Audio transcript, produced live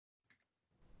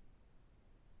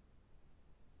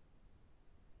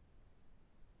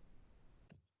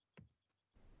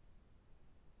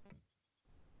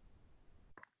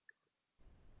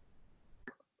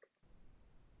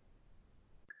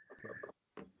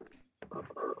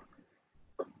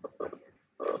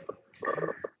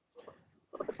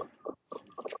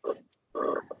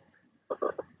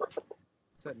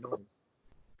that noise?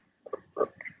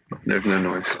 There's no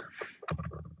noise.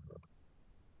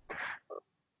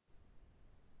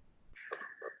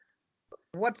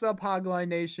 What's up, Hogline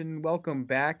Nation? Welcome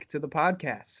back to the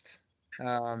podcast.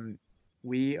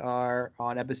 We are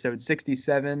on episode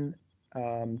 67.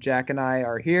 Jack and I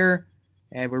are here,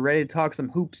 and we're ready to talk some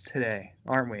hoops today,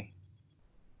 aren't we?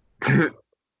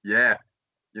 Yeah,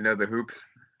 you know the hoops.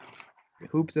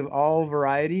 Hoops of all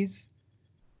varieties.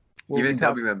 Even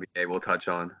WNBA we'll touch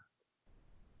on.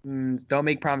 Don't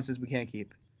make promises we can't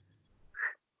keep.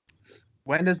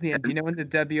 Do you know when the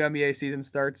WNBA season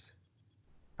starts?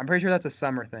 I'm pretty sure that's a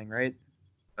summer thing, right?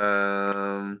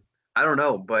 I don't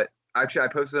know, but actually I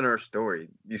posted in our story.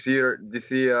 Do you see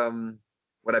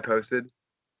what I posted?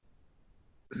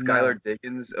 Skylar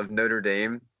Diggins of Notre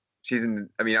Dame.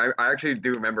 I actually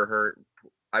do remember her.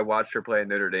 I watched her play at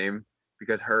Notre Dame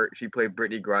because she played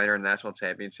Brittany Griner in the national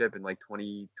championship in like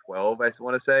 2012, I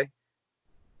want to say.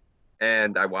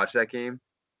 And I watched that game.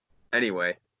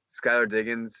 Anyway, Skylar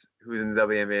Diggins, who's in the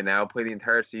WNBA now, played the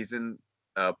entire season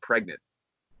pregnant.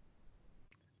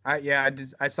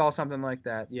 I saw something like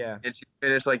that. Yeah. And she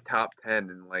finished like top 10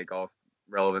 in like all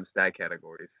relevant stat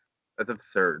categories. That's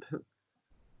absurd.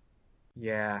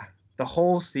 Yeah, the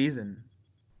whole season.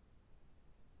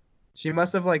 She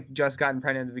must have like just gotten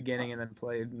pregnant in the beginning and then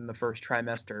played in the first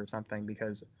trimester or something,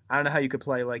 because I don't know how you could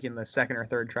play like in the second or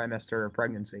third trimester of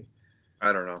pregnancy.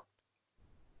 I don't know.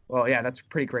 Well, yeah, that's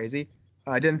pretty crazy.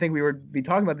 I didn't think we would be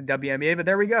talking about the WNBA, but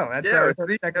there we go. That's our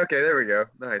 30-second. Okay, there we go.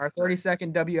 Nice. Our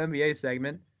 30-second WNBA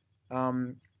segment.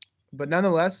 But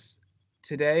nonetheless,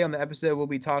 today on the episode we'll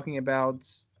be talking about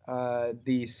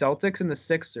the Celtics and the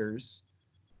Sixers.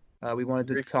 We wanted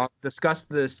to discuss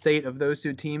the state of those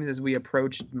two teams as we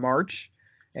approached March,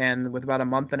 and with about a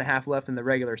month and a half left in the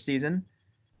regular season.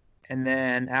 And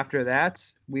then after that,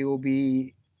 we will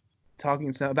be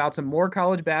talking about some more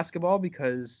college basketball,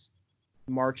 because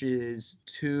March is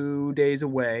 2 days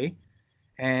away,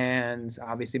 and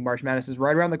obviously March Madness is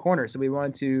right around the corner. So we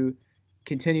wanted to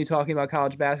continue talking about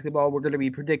college basketball. We're going to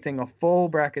be predicting a full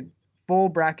bracket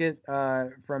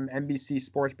from NBC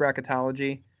Sports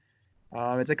Bracketology.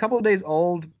 It's a couple of days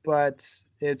old, but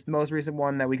it's the most recent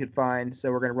one that we could find,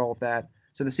 so we're going to roll with that.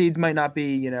 So the seeds might not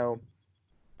be,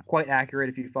 quite accurate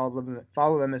if you follow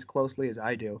them as closely as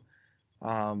I do.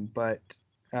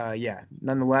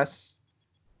 Nonetheless,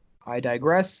 I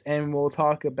digress, and we'll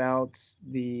talk about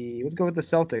let's go with the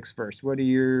Celtics first. What are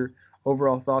your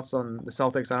overall thoughts on the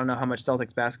Celtics? I don't know how much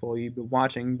Celtics basketball you've been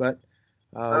watching, but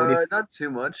not too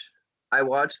much. I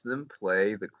watched them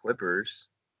play the Clippers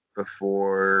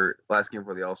last game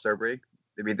before the All-Star break.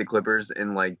 They beat the Clippers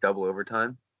in like double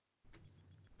overtime.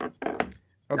 Okay.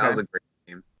 That was a great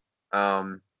game.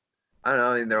 I don't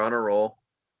know. I mean, they're on a roll.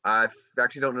 I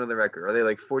actually don't know the record. Are they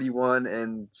like 41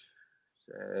 and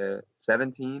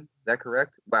 17? Is that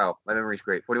correct? Wow, my memory's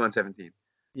great. 41-17.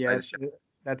 Yes,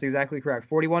 that's exactly correct.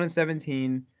 41 and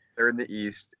 17. They're in the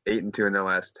East, 8-2 in their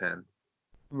last 10.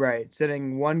 Right,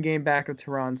 sitting one game back of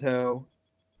Toronto.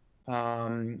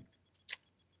 The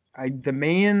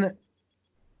main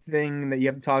thing that you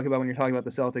have to talk about when you're talking about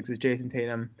the Celtics is Jason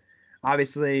Tatum.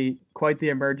 Obviously, quite the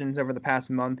emergence over the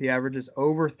past month. He averages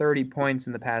over 30 points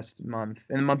in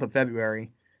the month of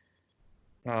February.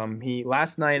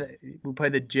 Last night we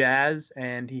played the Jazz,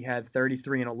 and he had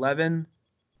 33 and 11,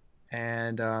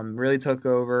 and really took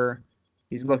over.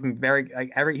 He's looking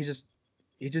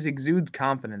he just exudes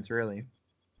confidence, really.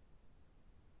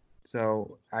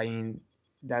 So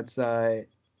that's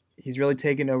he's really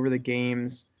taken over the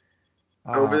games.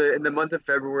 In the month of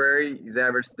February, he's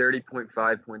averaged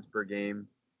 30.5 points per game,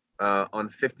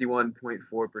 on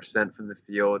 51.4% from the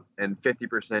field and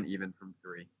 50% even from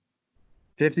three.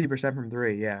 50% from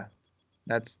three, yeah.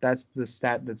 That's the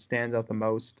stat that stands out the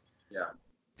most. Yeah.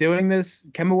 Doing this,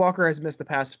 Kemba Walker has missed the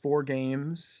past 4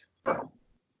 games.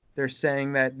 They're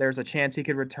saying that there's a chance he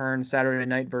could return Saturday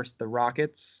night versus the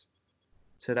Rockets.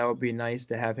 So that would be nice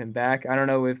to have him back. I don't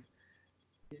know if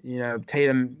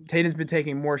Tatum's been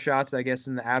taking more shots, I guess,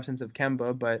 in the absence of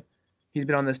Kemba, but he's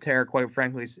been on this tear, quite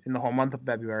frankly, in the whole month of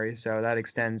February, so that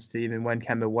extends to even when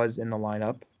Kemba was in the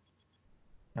lineup.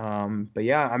 But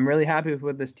yeah, I'm really happy with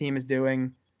what this team is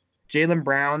doing. Jaylen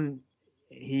Brown,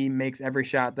 he makes every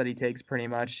shot that he takes pretty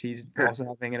much. He's also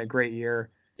having a great year.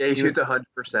 Yeah, he shoots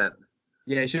 100%.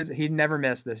 Yeah, he never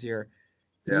missed this year.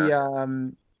 Yeah.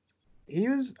 He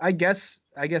was, I guess,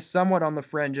 somewhat on the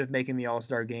fringe of making the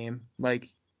All-Star game, like,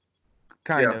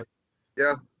 kind of.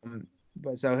 Yeah.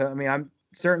 But so, I'm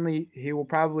certainly, he will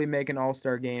probably make an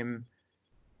All-Star game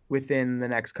within the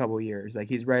next couple of years. Like,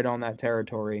 he's right on that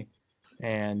territory.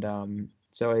 And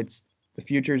so the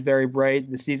future is very bright.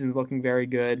 The season's looking very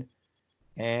good.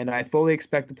 and I fully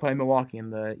expect to play Milwaukee in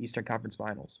the Eastern Conference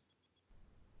Finals.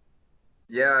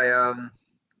 Yeah,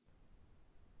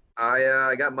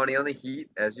 I got money on the Heat,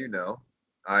 as you know.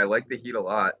 I like the Heat a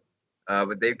lot,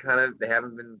 but they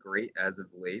haven't been great as of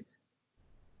late,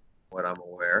 what I'm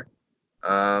aware.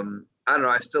 I don't know.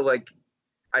 I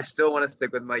still want to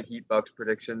stick with my Heat Bucks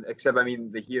prediction, except I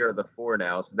mean the Heat are the 4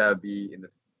 now, so that would be in the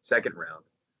second round.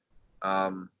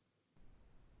 Um,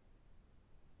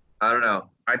 I don't know.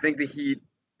 I think the Heat.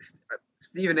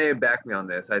 Stephen A. backed me on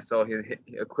this. I saw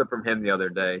a clip from him the other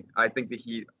day. I think the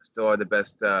Heat still are the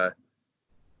best. The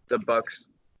Bucks.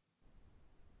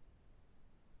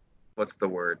 What's the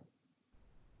word?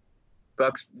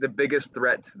 Bucks, the biggest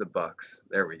threat to the Bucks.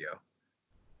 There we go.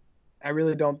 I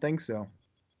really don't think so.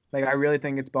 Like, I really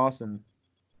think it's Boston.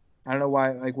 I don't know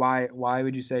why. Like, why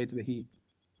would you say it's the Heat?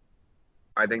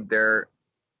 I think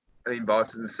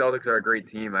Boston Celtics are a great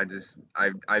team. I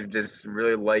just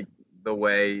really like the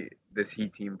way this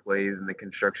Heat team plays and the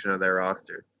construction of their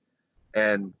roster.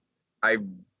 And I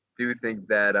do think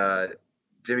that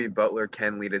Jimmy Butler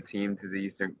can lead a team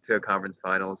to a conference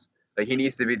finals. Like, he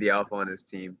needs to be the alpha on his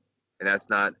team, and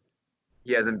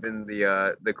he hasn't been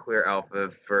the clear alpha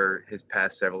for his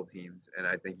past several teams. And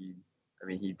I think he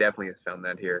definitely has found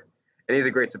that here, and he's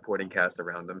a great supporting cast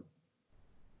around him.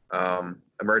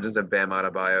 Emergence of Bam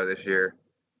Adebayo this year,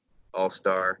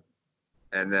 All-Star,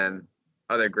 and then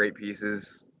other great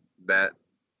pieces that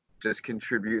just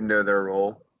contribute into their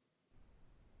role.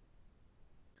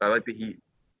 I like the Heat.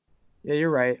 Yeah, you're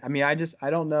right. I mean, I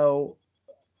don't know.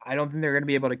 I don't think they're going to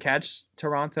be able to catch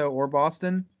Toronto or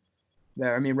Boston.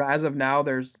 I mean, as of now,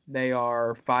 they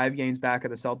are 5 games back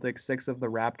of the Celtics, 6 of the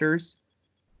Raptors.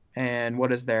 And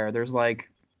what is there? There's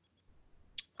like,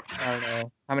 I don't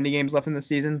know, how many games left in the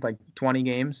season? Like 20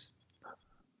 games?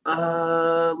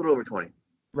 A little over 20.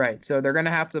 Right. So they're going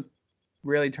to have to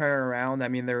really turn it around. I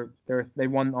mean, they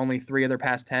won only 3 of their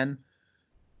past 10.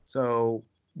 So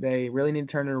they really need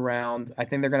to turn it around. I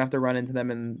think they're going to have to run into them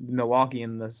in Milwaukee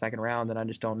in the second round, and I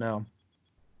just don't know.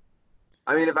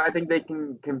 I mean, if I think they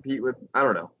can compete with, I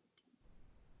don't know.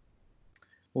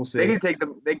 We'll see. They can take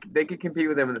them. They could compete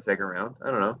with them in the second round.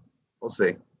 I don't know. We'll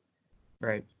see.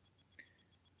 Right.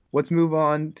 Let's move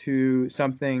on to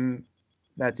something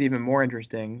that's even more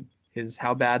interesting, is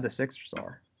how bad the Sixers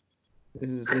are.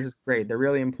 This is great. They're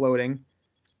really imploding.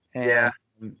 And Yeah.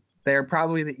 They're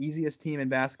probably the easiest team in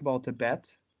basketball to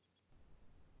bet.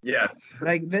 Yes.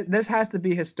 Like this has to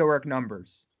be historic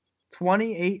numbers.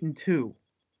 28-2.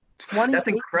 28 That's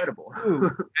incredible.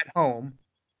 at home.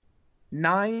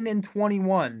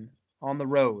 9-21 on the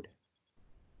road.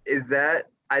 Is that?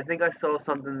 I think I saw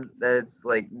something that it's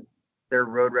like their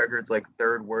road record's like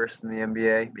third worst in the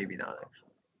NBA. Maybe not actually.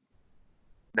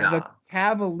 Nah. The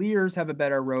Cavaliers have a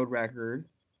better road record.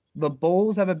 The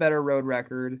Bulls have a better road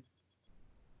record.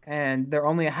 And they're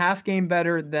only a half game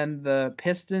better than the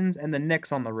Pistons and the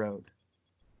Knicks on the road.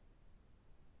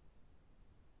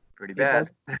 Pretty bad. It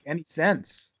doesn't make any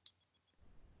sense.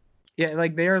 Yeah,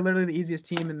 like they are literally the easiest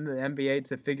team in the NBA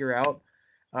to figure out.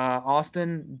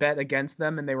 Austin bet against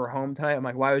them and they were home tonight. I'm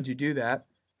like, why would you do that?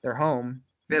 They're home.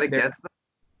 Bet against them?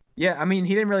 Yeah, I mean,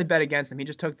 he didn't really bet against them. He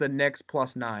just took the Knicks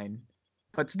 +9.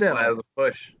 But still. Well, that was a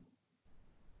push.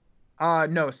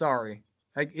 No, sorry.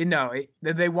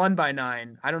 They won by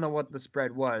 9. I don't know what the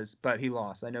spread was, but he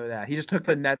lost. I know that. He just took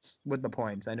the Nets with the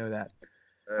points. I know that.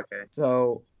 Okay.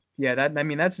 So, yeah,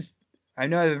 that's just, I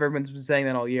know everyone's been saying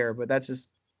that all year, but that's just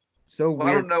so weird.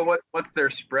 I don't know what's their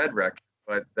spread record,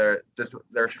 but they're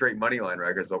straight money line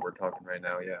records. What we're talking right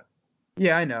now, yeah.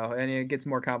 Yeah, I know, and it gets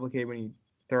more complicated when you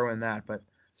throw in that, but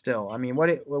still, I mean, what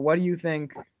do you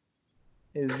think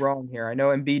is wrong here? I know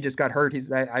Embiid just got hurt.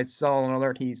 I saw an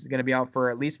alert. He's going to be out for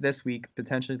at least this week,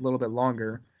 potentially a little bit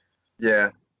longer.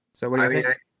 Yeah. So what do you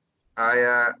think?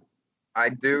 I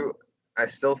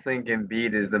still think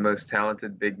Embiid is the most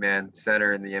talented big man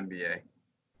center in the NBA.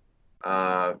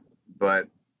 But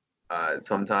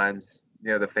sometimes,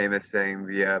 the famous saying,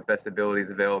 the best ability is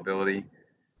availability,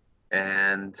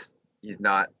 and he's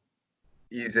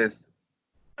just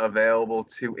available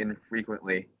too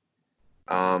infrequently.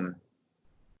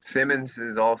 Simmons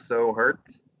is also hurt.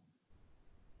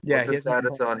 Yeah, what's the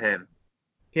status on him?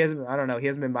 He hasn't. I don't know. I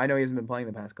know he hasn't been playing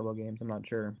the past couple of games. I'm not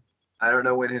sure. I don't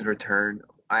know when his return.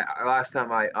 Last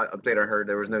time I updated, I heard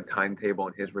there was no timetable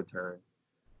on his return.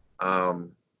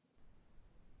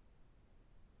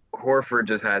 Horford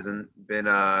just hasn't been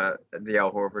the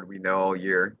Al Horford we know all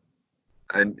year,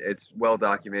 and it's well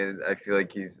documented. I feel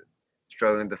like he's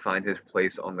struggling to find his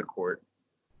place on the court.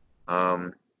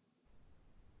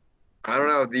 I don't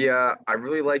know. I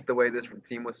really like the way this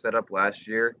team was set up last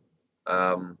year.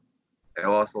 They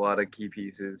lost a lot of key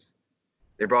pieces.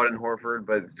 They brought in Horford,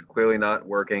 but it's clearly not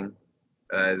working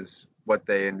as what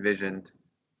they envisioned.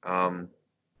 Um,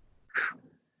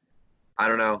 I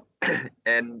don't know.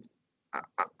 And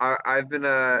I've been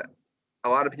a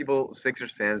lot of people,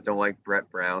 Sixers fans, don't like Brett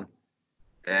Brown,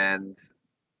 and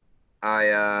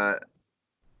I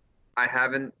I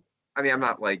haven't. I mean, I'm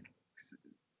not like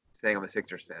saying I'm a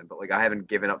Sixers fan, but like I haven't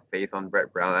given up faith on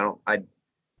Brett Brown. I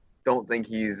don't think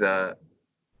he's that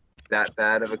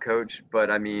bad of a coach, but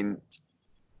I mean,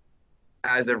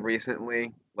 as of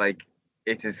recently, like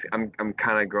it's just I'm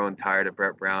kind of growing tired of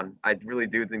Brett Brown. I really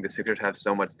do think the Sixers have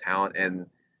so much talent, and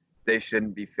they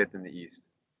shouldn't be fifth in the East.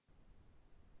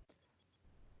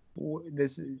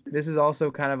 This is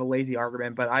also kind of a lazy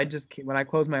argument, but when I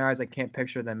close my eyes, I can't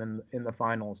picture them in the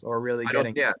finals or really I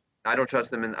getting. don't. Yeah, I don't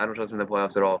trust them in the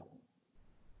playoffs at all.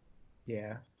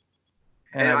 Yeah.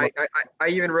 And I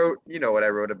even wrote, you know what I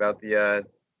wrote about the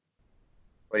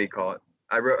what do you call it?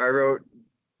 I wrote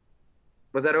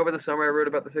was that over the summer I wrote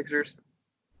about the Sixers?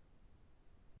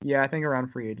 Yeah, I think around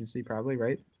free agency probably,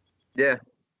 right? Yeah.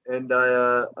 And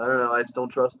I don't know, I just don't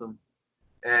trust them.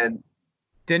 And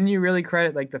Didn't you really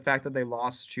credit like the fact that they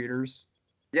lost shooters?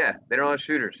 yeah, they don't have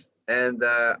shooters. And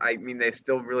I mean they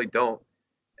still really don't.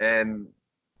 And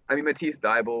I mean Matisse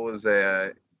Thybulle was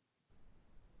a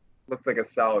looks like a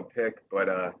solid pick, but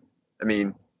I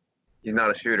mean he's not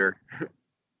a shooter as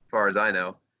far as I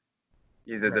know.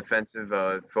 He's a Right. defensive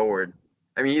forward.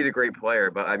 I mean, he's a great player,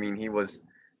 but I mean, he was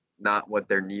not what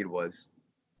their need was.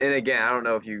 And again, I don't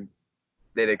know if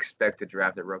they'd expect to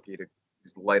draft a rookie to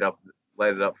just light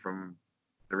it up from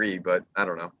three, but I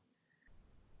don't know.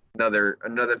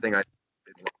 Another thing I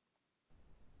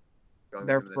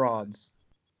They're frauds.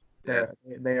 yeah.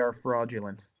 They are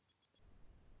fraudulent.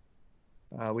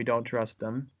 We don't trust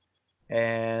them,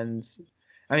 and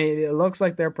I mean it looks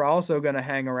like they're also going to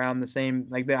hang around the same.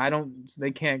 Like I don't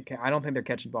think they're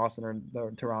catching Boston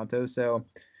or Toronto. So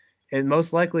it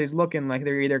most likely is looking like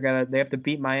they have to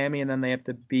beat Miami and then they have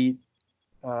to beat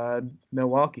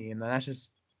Milwaukee, and that's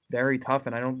just very tough.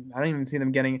 And I don't even see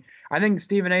them getting. I think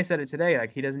Stephen A. said it today.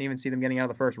 Like he doesn't even see them getting out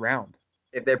of the first round.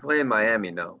 If they're playing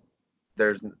Miami, no.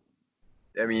 There's,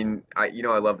 I mean, I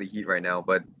love the Heat right now,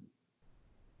 but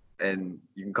and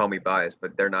you can call me biased,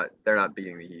 but they're not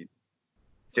beating the Heat.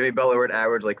 Jimmy Butler would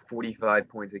average like 45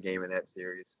 points a game in that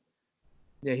series.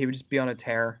 Yeah, he would just be on a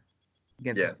tear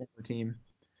against his former team.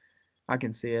 I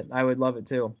can see it. I would love it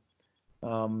too.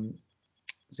 So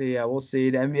yeah, we'll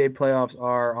see. The NBA playoffs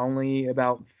are only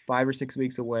about 5 or 6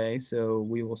 weeks away, so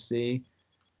we will see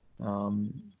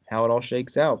how it all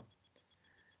shakes out.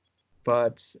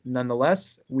 But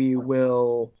nonetheless, we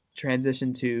will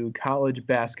transition to college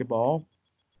basketball.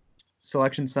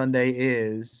 Selection Sunday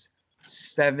is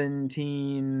 16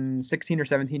 or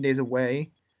 17 days away,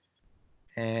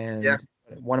 and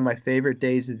one of my favorite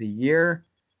days of the year.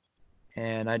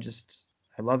 And I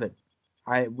love it.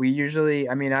 Where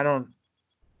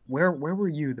were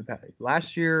you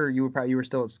last year? You were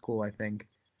still at school, I think.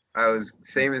 I was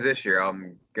same as this year.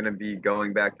 I'm gonna be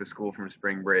going back to school from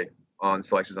spring break on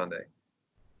Selection Sunday.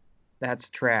 That's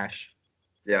trash.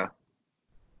 Yeah.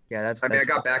 Yeah, I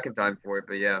got back in time for it,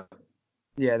 but yeah.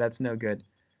 Yeah, that's no good.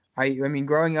 I mean,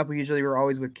 growing up, we were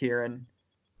always with Kieran,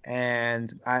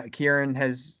 and Kieran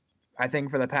has, I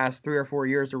think, for the past 3 or 4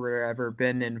 years or wherever,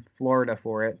 been in Florida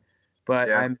for it. But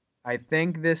yeah. I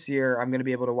think this year I'm going to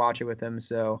be able to watch it with him,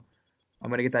 so I'm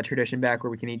going to get that tradition back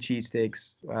where we can eat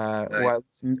cheesesteaks. Nice.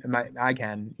 I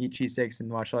can eat cheesesteaks and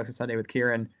watch Selection Sunday with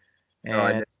Kieran. And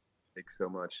I miss steaks so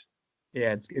much.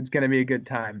 Yeah, it's going to be a good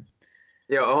time.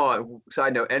 Yeah. Oh,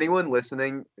 side note: anyone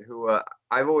listening who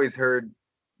I've always heard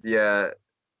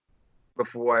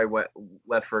before I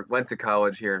went to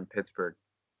college here in Pittsburgh.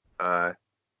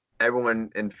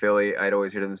 Everyone in Philly, I'd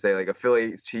always hear them say like a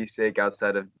cheesesteak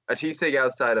outside of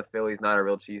Philly is not a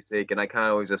real cheesesteak, and I kind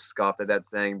of always just scoffed at that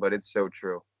saying, but it's so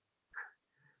true.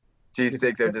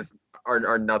 Cheesesteaks are just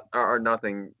are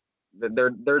nothing.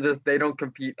 They're just they don't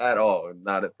compete at all.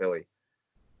 Not at Philly.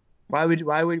 Why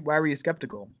were you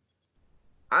skeptical?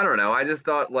 I don't know. I just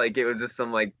thought like it was just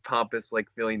some like pompous like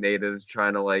Philly natives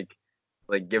trying to like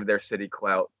give their city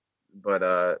clout. But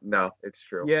no, it's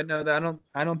true. Yeah, no,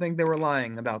 I don't think they were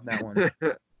lying about that one.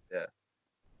 Yeah.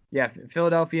 Yeah,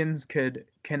 Philadelphians can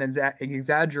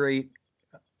exaggerate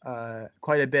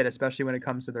quite a bit, especially when it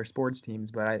comes to their sports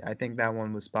teams. But I think that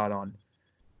one was spot on.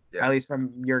 Yeah. At least from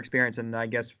your experience, and I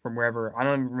guess from wherever. I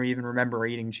don't even remember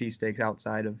eating cheesesteaks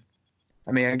outside of.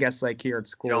 I mean, I guess like here at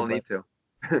school. You don't need to.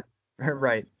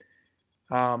 Right.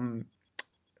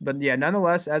 But yeah,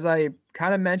 nonetheless, as I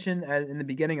kind of mentioned in the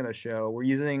beginning of the show, we're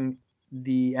using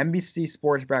the NBC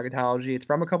Sports bracketology. It's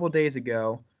from a couple of days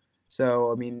ago.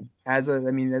 So,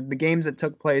 the games that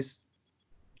took place,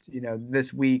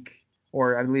 this week,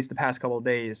 or at least the past couple of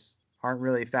days, aren't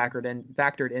really factored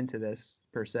into this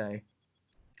per se.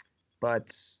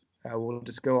 But we'll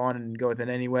just go on and go with it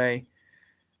anyway.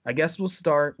 I guess we'll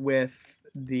start with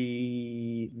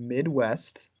the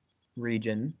Midwest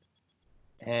region,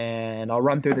 and I'll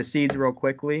run through the seeds real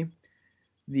quickly.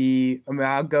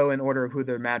 I'll go in order of who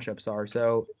their matchups are.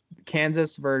 So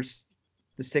Kansas versus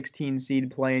the 16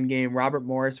 seed playing game. Robert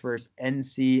Morris versus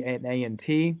NC and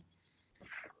A&T.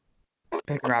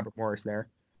 Picking Robert Morris there.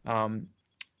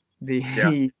 The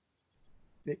 8-9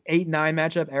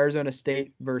 matchup, Arizona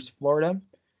State versus Florida.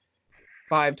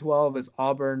 5-12 is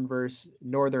Auburn versus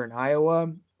Northern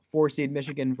Iowa. 4 seed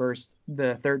Michigan versus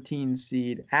the 13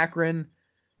 seed Akron.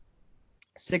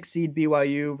 6 seed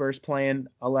BYU versus playing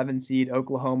 11 seed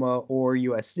Oklahoma or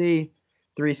USC.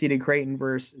 3 seeded Creighton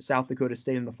versus South Dakota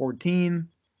State in the 14.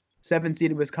 7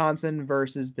 seeded Wisconsin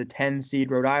versus the 10 seed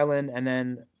Rhode Island. And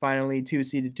then finally 2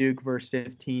 seeded Duke versus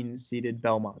 15 seeded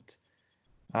Belmont.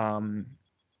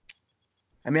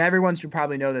 Everyone should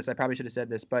probably know this. I probably should have said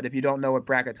this, but if you don't know what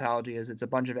bracketology is, it's a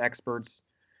bunch of experts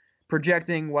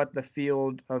projecting what the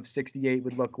field of 68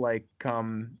 would look like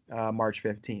come March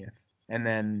 15th. And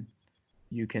then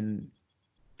you can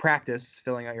practice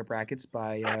filling out your brackets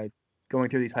by going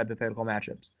through these hypothetical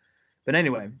matchups. But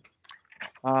anyway,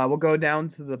 we'll go down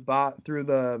to through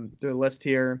the list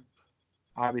here.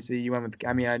 Obviously, you went with.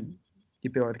 You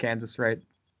went with Kansas, right?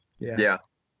 Yeah.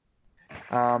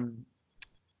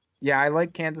 Yeah, I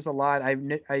like Kansas a lot. I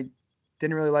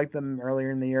didn't really like them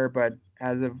earlier in the year, but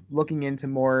as of looking into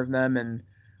more of them and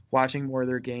watching more of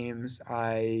their games,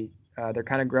 they're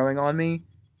kind of growing on me.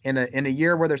 In a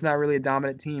year where there's not really a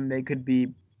dominant team, they could be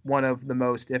one of the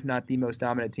most, if not the most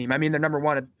dominant team. They're number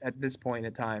one at this point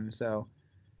in time. So,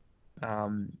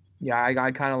 I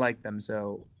kind of like them.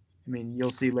 So, you'll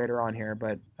see later on here.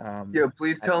 But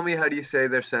please tell me, how do you say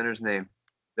their center's name?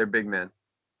 Their big man.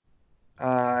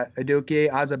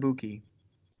 Adoke Azubuike.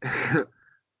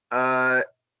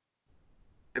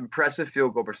 Impressive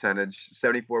field goal percentage,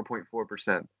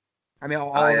 74.4%.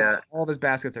 All of his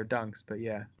baskets are dunks, but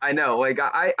yeah. I know.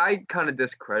 I kind of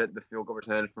discredit the field goal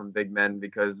percentage from big men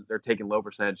because they're taking high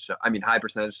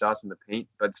percentage shots from the paint,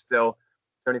 but still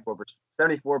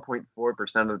 74.4%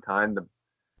 of the time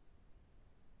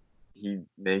he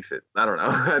makes it. I don't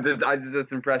know.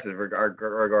 It's impressive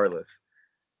regardless.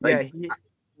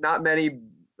 Not many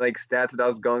stats that I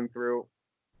was going through,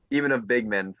 even of big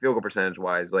men, field goal percentage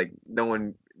wise, no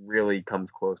one really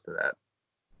comes close to that.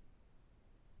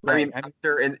 Right. I'm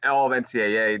sure in all of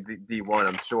NCAA, D1,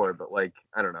 I'm sure, but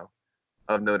I don't know,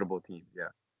 of notable teams, yeah.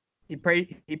 He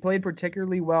played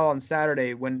particularly well on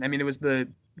Saturday when it was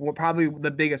probably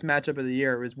the biggest matchup of the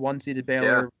year. It was 1-seeded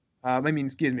Baylor. Yeah.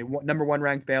 Number 1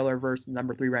 ranked Baylor versus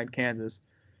number 3 ranked Kansas.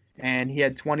 And he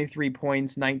had 23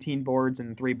 points, 19 boards,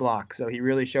 and 3 blocks. So he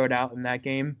really showed out in that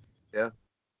game. Yeah.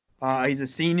 He's a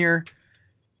senior.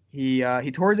 He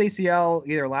tore his ACL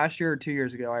either last year or 2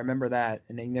 years ago. I remember that,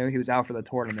 and he was out for the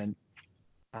tournament.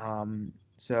 I'm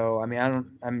sure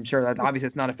that obviously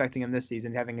it's not affecting him this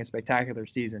season, having a spectacular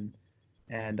season.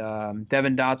 And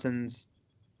Devin Dotson's,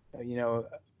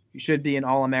 should be an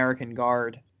All-American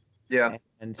guard. Yeah.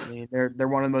 And they're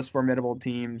one of the most formidable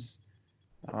teams.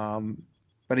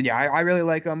 But yeah, I really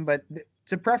like them. But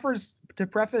to preface,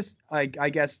 I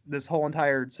guess this whole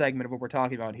entire segment of what we're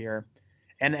talking about here,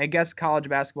 and I guess college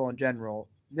basketball in general,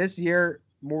 this year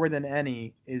more than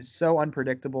any is so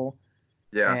unpredictable.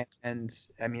 Yeah. And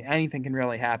anything can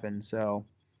really happen. So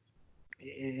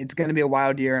it's going to be a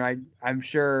wild year, and I'm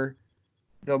sure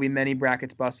there'll be many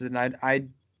brackets busted. And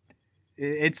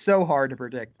it's so hard to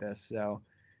predict this. So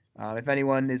if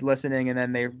anyone is listening and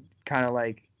then they kind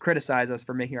of criticize us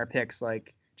for making our picks,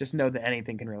 just know that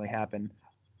anything can really happen.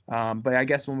 But I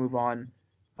guess we'll move on.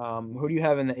 Who do you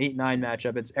have in the 8-9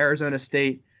 matchup? It's Arizona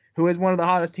State, who is one of the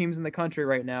hottest teams in the country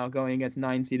right now, going against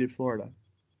 9-seeded Florida.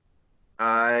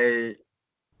 I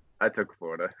took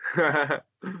Florida.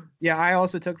 Yeah, I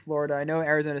also took Florida. I know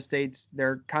Arizona State's,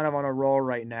 they're kind of on a roll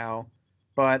right now,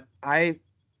 but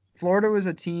Florida was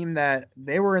a team that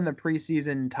they were in the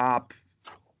preseason top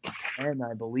 10,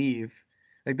 I believe.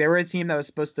 They were a team that was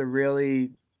supposed to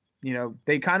really,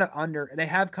 they have kind of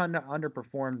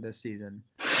underperformed this season.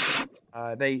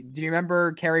 Do you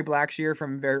remember Kerry Blackshear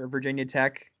from Virginia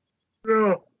Tech?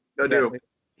 Yeah, I do.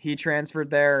 He transferred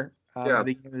there at the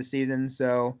beginning of the season.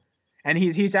 So, and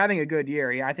he's having a good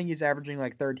year. I think he's averaging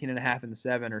 13.5 and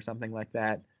 7 or something like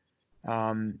that.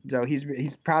 So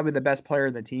he's probably the best player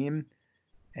in the team,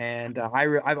 and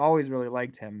I've always really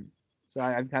liked him. so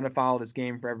I've kind of followed his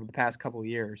game for the past couple of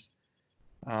years.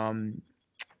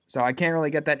 So I can't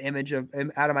really get that image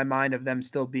out of my mind of them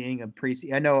still being a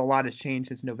preseason. I know a lot has changed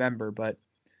since November, but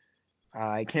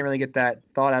I can't really get that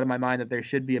thought out of my mind that there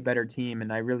should be a better team,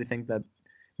 and I really think that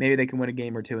maybe they can win a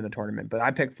game or two in the tournament. But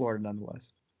I picked Florida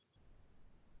nonetheless.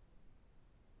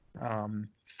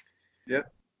 Yeah.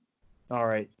 All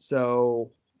right.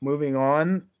 So moving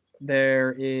on,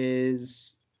 there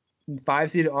is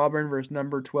 5-seed Auburn versus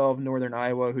number 12 Northern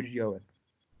Iowa. Who did you go with?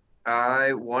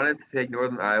 I wanted to take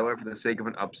Northern Iowa for the sake of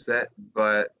an upset,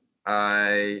 but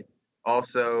I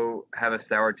also have a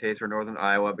sour taste for Northern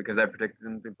Iowa because I predicted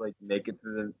them to make it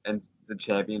to the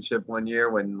championship one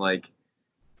year when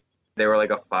they were a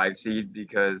 5-seed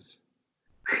because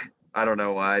I don't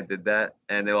know why I did that,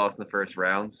 and they lost in the first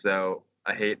round. So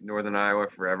I hate Northern Iowa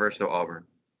forever. So Auburn.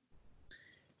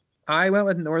 I went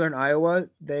with Northern Iowa.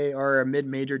 They are a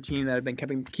mid-major team that I've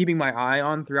been keeping my eye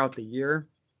on throughout the year.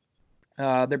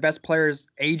 Their best player is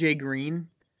A.J. Green,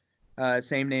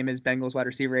 same name as Bengals wide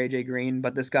receiver A.J. Green,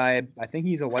 but this guy, I think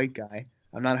he's a white guy.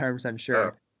 I'm not 100%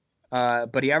 sure.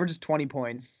 But he averages 20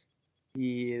 points.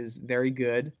 He is very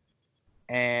good.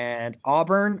 And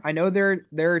Auburn, I know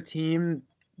they're a team.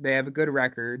 They have a good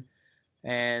record,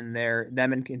 and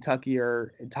them and Kentucky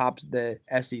are tops the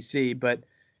SEC, but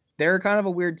they're kind of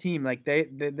a weird team. Like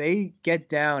they get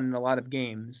down in a lot of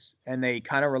games, and they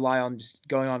kind of rely on just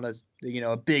going on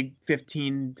a big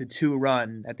 15-2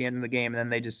 run at the end of the game, and then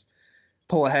they just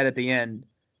pull ahead at the end.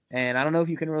 And I don't know if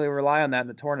you can really rely on that in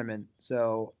the tournament.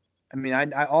 So I mean,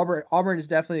 Auburn is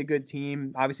definitely a good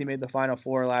team. Obviously made the Final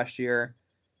Four last year,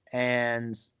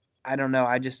 and I don't know.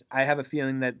 I have a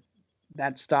feeling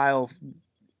that style,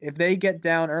 if they get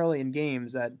down early in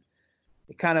games, that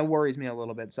it kind of worries me a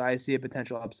little bit. So I see a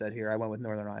potential upset here. I went with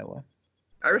Northern Iowa.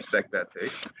 I respect that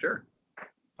take. Sure.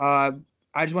 I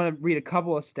just want to read a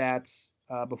couple of stats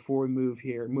before we move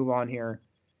on here.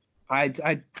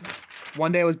 I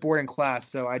one day I was bored in class,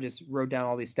 so I just wrote down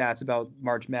all these stats about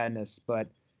March Madness. But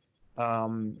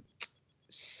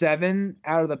 7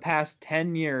 out of the past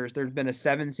 10 years, there's been a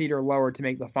 7-seed or lower to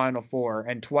make the Final Four,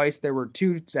 and twice there were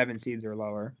 2 7-seeds or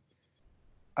lower.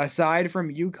 Aside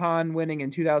from UConn winning in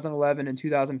 2011 and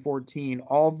 2014,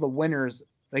 all of the winners,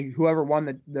 whoever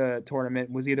won the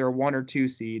tournament, was either a 1 or 2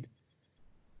 seed.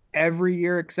 Every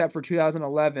year except for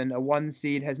 2011, a 1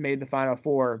 seed has made the Final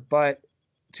Four, but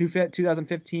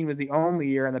 2015 was the only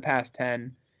year in the past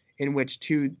 10 in which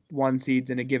 2 1 seeds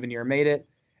in a given year made it,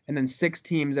 and then 6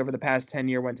 teams over the past 10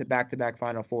 years went to back-to-back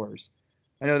Final Fours.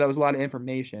 I know that was a lot of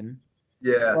information.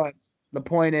 Yeah. But the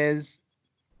point is,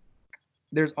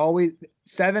 there's always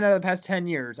 7 out of the past 10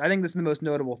 years. I think this is the most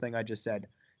notable thing I just said.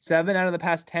 7 out of the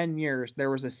past 10 years, there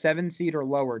was a 7-seed or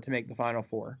lower to make the Final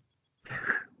Four.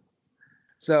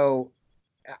 So,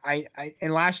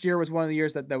 and last year was one of the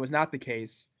years that was not the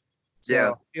case. So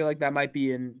yeah. I feel like that might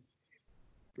be in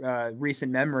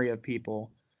recent memory of people.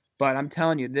 But I'm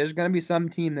telling you, there's going to be some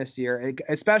team this year,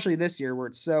 especially this year where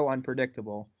it's so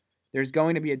unpredictable. There's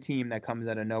going to be a team that comes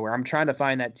out of nowhere. I'm trying to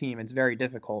find that team. It's very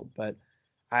difficult, but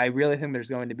I really think there's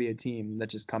going to be a team that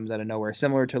just comes out of nowhere,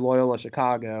 similar to Loyola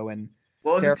Chicago and.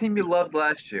 What was the team you loved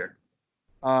last year?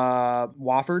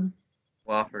 Wofford.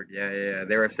 Wofford, yeah.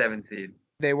 They were a 7-seed.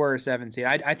 They were a 7-seed.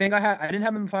 I think I didn't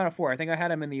have them in the Final Four. I think I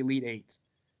had them in the Elite 8.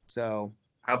 So.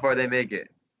 How far did they make it?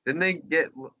 Didn't they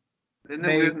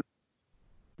lose?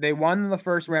 They won the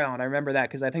first round. I remember that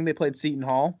because I think they played Seton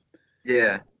Hall.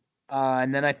 Yeah.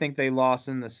 And then I think they lost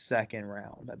in the second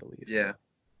round, I believe. Yeah.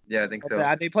 Yeah, I think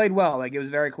so. They played well. It was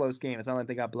a very close game. It's not like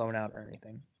they got blown out or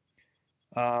anything.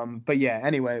 But yeah,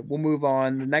 anyway, we'll move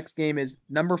on. The next game is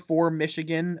number 4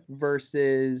 Michigan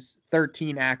versus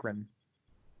 13 Akron.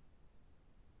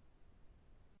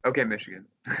 Okay, Michigan.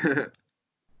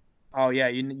 Oh yeah,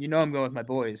 you know I'm going with my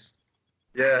boys.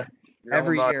 Yeah.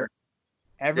 Every year.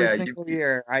 Every single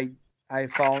year I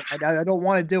fall. I don't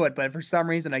want to do it, but for some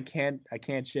reason I can't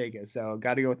shake it. So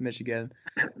got to go with Michigan.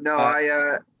 No,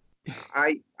 I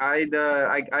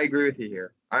agree with you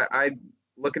here. I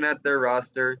looking at their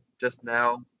roster just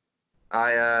now,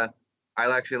 I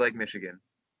actually like Michigan.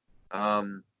 I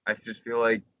just feel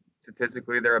like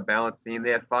statistically they're a balanced team. They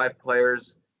have 5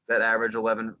 players that average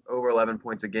over 11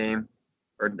 points a game,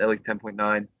 or at least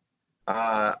 10.9.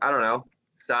 I don't know.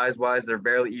 Size-wise, they're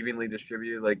fairly evenly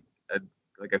distributed, like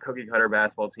a cookie-cutter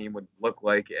basketball team would look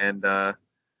like. And I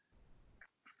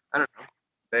don't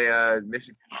know.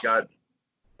 Michigan's got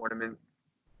tournament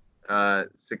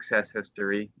success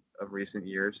history of recent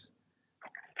years.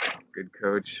 Good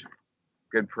coach,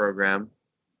 good program.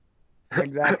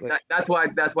 Exactly. That's why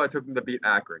I took them to beat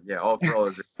Akron. Yeah, all for all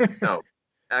of it. No,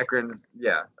 Akron's,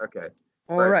 yeah, okay.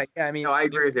 All right. Yeah, I mean, no, I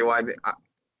agree with you. I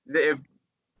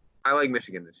like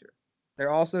Michigan this year. they're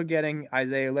also getting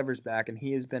Isaiah Livers back, and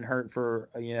he has been hurt for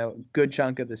a good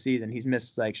chunk of the season. He's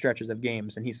missed like stretches of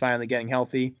games, and he's finally getting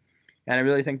healthy. And I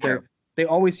really think they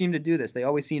always seem to do this. They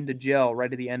always seem to gel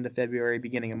right at the end of February,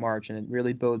 beginning of March, and it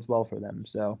really bodes well for them.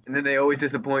 So. And then they always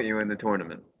disappoint you in the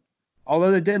tournament.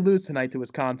 Although they did lose tonight to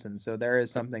Wisconsin, so there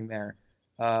is something there.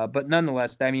 But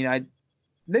nonetheless, I mean,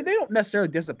 they don't necessarily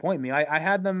disappoint me. I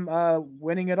had them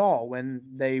winning it all when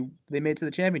they made it to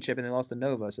the championship and they lost to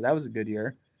Nova, so that was a good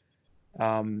year.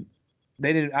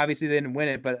 They didn't win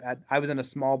it, but I was in a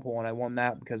small pool and I won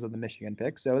that because of the Michigan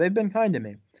pick. So they've been kind to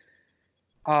me.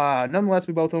 Nonetheless,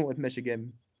 we both went with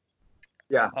Michigan.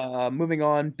 Yeah. Moving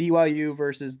on, BYU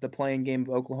versus the playing game of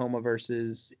Oklahoma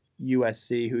versus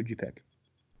USC. Who'd you pick?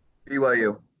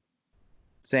 BYU.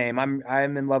 Same.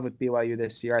 I'm in love with BYU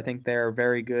this year. I think they're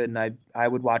very good, and I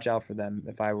would watch out for them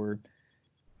if I were.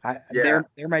 They're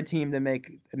my team to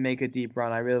make a deep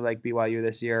run. I really like BYU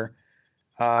this year.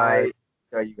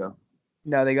 There you go.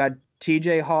 No, they got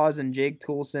T.J. Hawes and Jake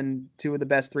Toulson, two of the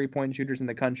best 3-point shooters in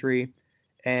the country,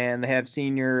 and they have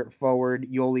senior forward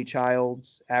Yoli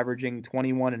Childs averaging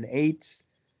 21 and 8,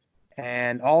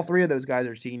 and all three of those guys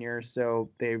are seniors, so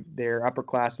they're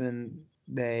upperclassmen.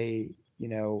 They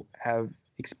have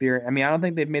experience. I mean, I don't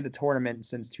think they've made the tournament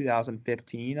since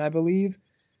 2015, I believe.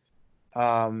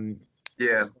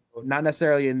 Yeah. So not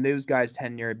necessarily in those guys'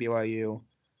 tenure at BYU,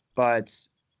 but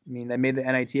I mean, they made the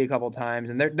NIT a couple times,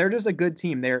 and they're just a good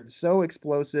team. They're so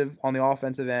explosive on the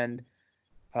offensive end,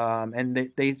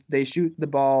 and they shoot the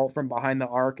ball from behind the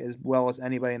arc as well as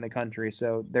anybody in the country.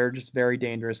 So they're just very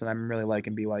dangerous, and I'm really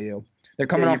liking BYU. They're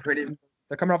coming off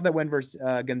that win versus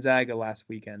Gonzaga last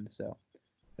weekend, so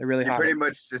they're really hot. You pretty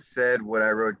much just said what I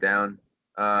wrote down.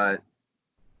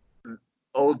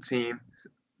 Old team,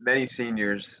 many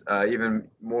seniors, even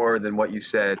more than what you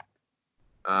said.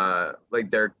 Like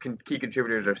their key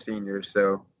contributors are seniors,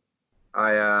 so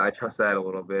I trust that a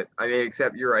little bit. I mean,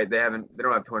 except you're right, they don't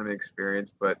have tournament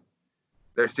experience, but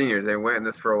they're seniors. They went in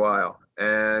this for a while,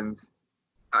 and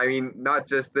I mean, not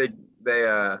just they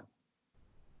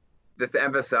just to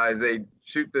emphasize, they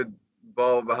shoot the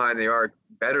ball behind the arc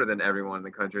better than everyone in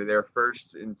the country. They're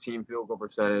first in team field goal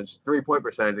percentage, 3-point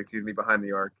percentage, behind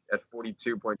the arc at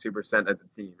 42.2% as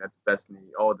a team. That's best in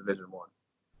all of Division I.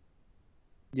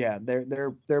 Yeah,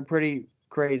 they're pretty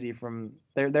crazy.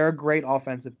 They're a great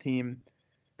offensive team.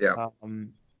 Yeah.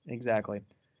 Exactly.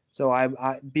 So I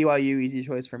BYU, easy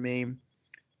choice for me.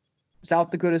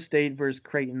 South Dakota State versus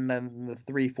Creighton, then the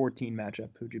 3-14 matchup.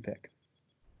 Who'd you pick?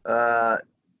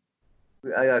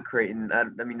 I got Creighton. I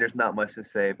mean, there's not much to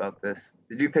say about this.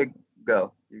 Did you pick?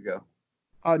 Go. You go.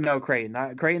 Oh no,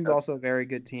 Creighton. Creighton's also a very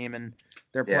good team, and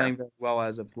they're playing very well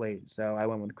as of late. So I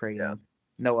went with Creighton. Yeah.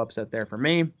 No upset there for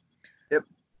me. Yep.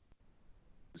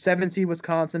 7 seed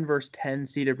Wisconsin versus 10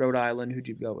 seeded Rhode Island. Who'd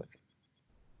you go with?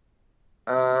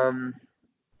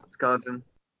 Wisconsin.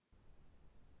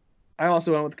 I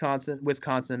also went with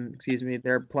Wisconsin. Excuse me.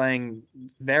 They're playing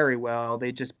very well.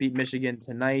 They just beat Michigan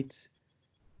tonight.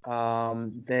 I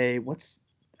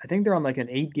think they're on like an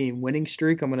 8-game winning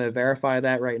streak. I'm going to verify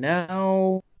that right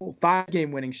now.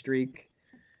 5-game winning streak.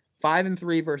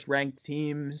 5-3 versus ranked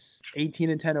teams.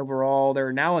 18-10 overall.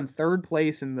 They're now in third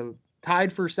place in the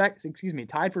tied for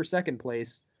second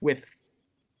place with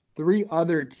 3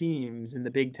 other teams in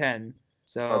the Big Ten.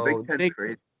 So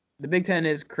the Big Ten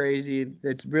is crazy.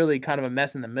 It's really kind of a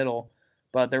mess in the middle,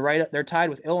 but they're tied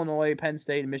with Illinois, Penn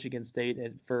State, and Michigan State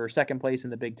for second place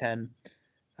in the Big Ten.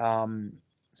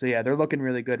 So yeah, they're looking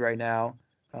really good right now.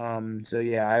 So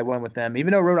yeah, I went with them.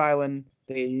 Even though Rhode Island,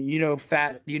 do you know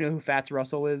who Fats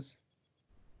Russell is?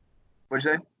 What'd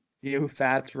you say? You know who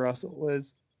Fats Russell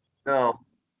is? No.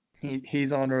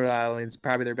 He's on Rhode Island. He's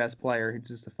probably their best player. It's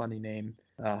just a funny name.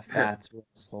 Fats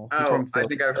Russell. I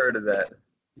think I've heard of that.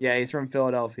 Yeah, he's from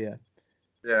Philadelphia.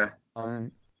 Yeah.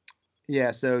 Yeah,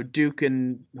 so Duke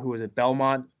and who was it?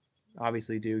 Belmont.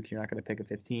 Obviously Duke. You're not going to pick a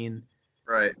 15.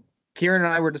 Right. Kieran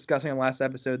and I were discussing in the last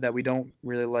episode that we don't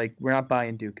really we're not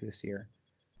buying Duke this year.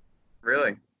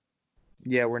 Really?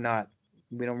 Yeah, we're not.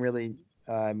 We don't really.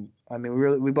 I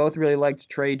mean, we both really liked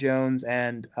Trey Jones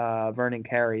and Vernon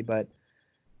Carey, but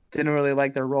didn't really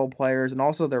like their role players, and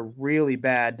also they're really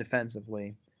bad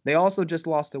defensively. They also just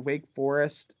lost to Wake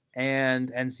Forest and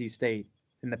NC State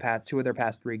in the past 2 of their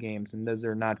past 3 games, and those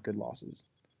are not good losses.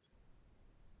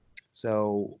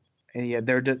 So. And yeah,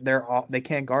 they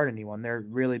can't guard anyone. They're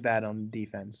really bad on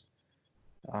defense.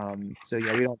 So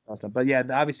yeah, we don't trust them. But yeah,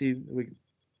 obviously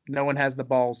no one has the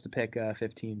balls to pick a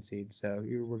 15 seed. So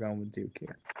we're going with Duke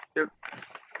here. Yep.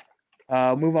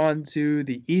 Move on to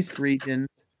the East region.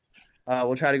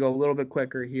 We'll try to go a little bit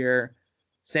quicker here.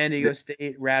 San Diego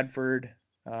State, Radford.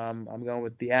 I'm going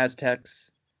with the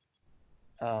Aztecs.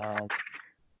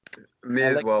 Me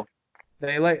as well.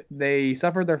 They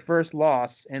suffered their first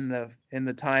loss in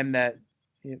the time that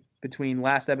between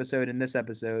last episode and this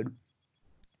episode.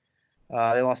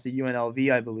 They lost to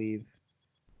UNLV, I believe.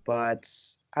 But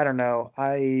I don't know.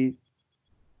 It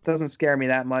doesn't scare me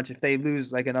that much. If they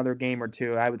lose like another game or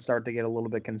two, I would start to get a little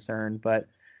bit concerned. But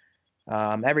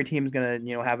every team's gonna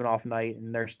have an off night,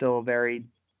 and they're still a very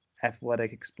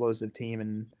athletic, explosive team,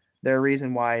 and there's a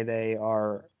reason why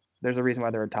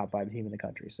they're a top 5 team in the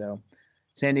country. So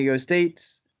San Diego State,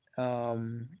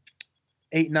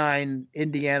 8-9,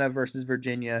 Indiana versus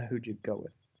Virginia. Who'd you go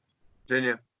with?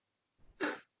 Virginia.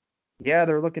 Yeah,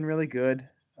 they're looking really good.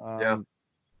 Yeah.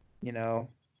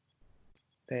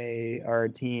 They are a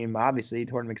team, obviously,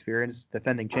 tournament experience,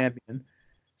 defending champion.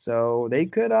 So they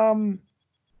could, I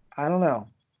don't know.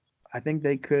 I think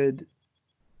they could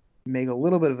make a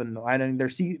little bit of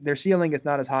their ceiling is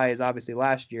not as high as obviously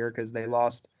last year because they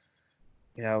lost,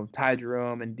 Ty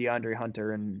Jerome and DeAndre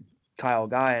Hunter and Kyle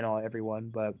Guy and everyone,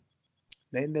 but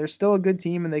they're still a good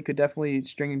team and they could definitely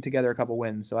string together a couple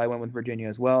wins. So I went with Virginia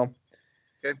as well.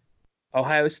 Okay.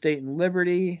 Ohio State and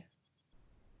Liberty.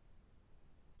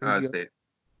 Ohio State.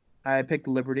 I picked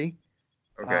Liberty.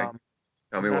 Okay.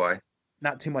 Tell me why.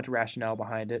 Not too much rationale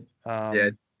behind it.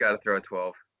 Yeah, got to throw a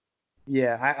 12.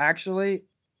 Yeah, I actually.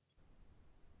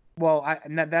 Well,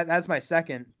 that's my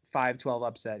second 5-12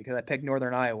 upset because I picked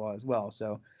Northern Iowa as well.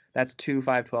 So that's 2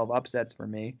 5-12 upsets for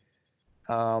me.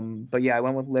 But yeah, I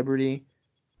went with Liberty.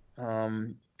 I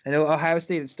know Ohio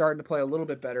State is starting to play a little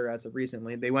bit better as of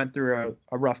recently. They went through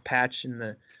a rough patch in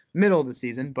the middle of the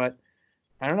season, but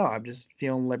I don't know. I'm just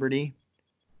feeling Liberty.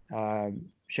 Shout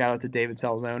out to David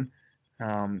Salzone.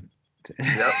 Yep.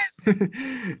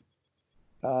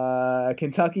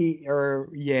 Kentucky or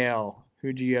Yale?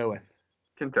 Who'd you go with?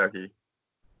 Kentucky.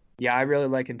 Yeah, I really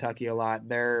like Kentucky a lot.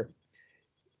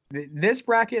 This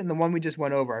bracket and the one we just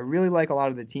went over, I really like a lot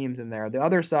of the teams in there. The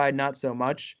other side, not so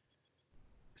much.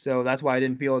 So that's why I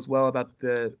didn't feel as well about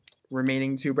the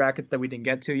remaining 2 brackets that we didn't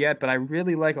get to yet. But I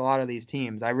really like a lot of these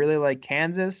teams. I really like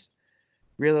Kansas,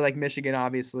 really like Michigan,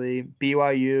 obviously,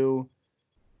 BYU.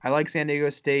 I like San Diego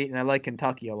State, and I like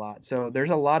Kentucky a lot. So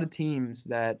there's a lot of teams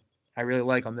that I really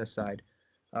like on this side.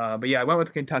 But yeah, I went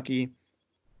with Kentucky.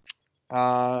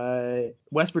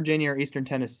 West Virginia or Eastern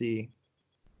Tennessee?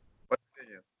 West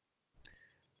Virginia.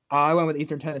 I went with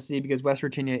Eastern Tennessee because West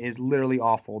Virginia is literally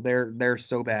awful. They're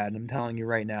so bad. I'm telling you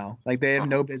right now. Like they have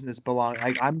no business belonging.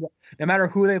 Like no matter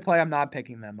who they play, I'm not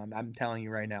picking them. I'm telling you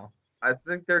right now. I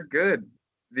think they're good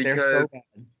because they're so bad.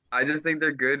 I just think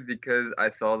they're good because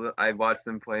I watched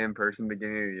them play in person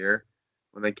beginning of the year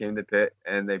when they came to Pitt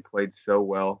and they played so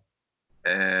well.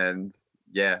 And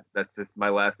yeah, that's just my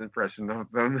last impression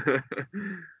of them.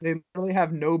 They literally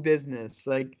have no business.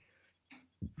 Like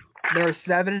they're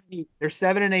 7-8. They're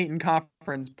 7-8 in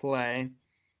conference play.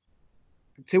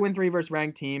 2-3 versus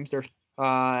ranked teams. They're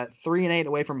 3-8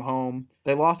 away from home.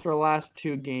 They lost their last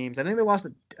 2 games. I think they lost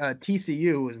to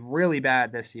TCU, who was really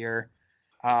bad this year.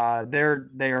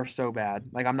 They are so bad.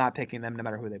 Like I'm not picking them no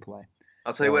matter who they play.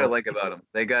 I'll tell you what I like about them.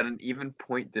 They got an even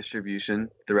point distribution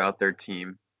throughout their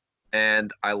team,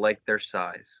 and I like their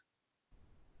size.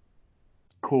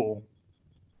 Cool.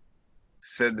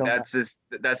 So that's just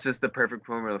the perfect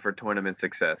formula for tournament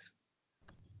success.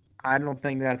 I don't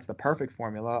think that's the perfect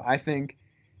formula. I think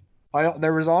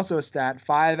there was also a stat: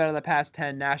 5 out of the past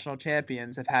 10 national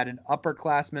champions have had an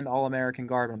upperclassman All-American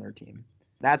guard on their team.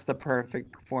 That's the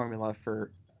perfect formula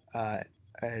for a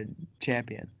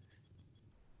champion.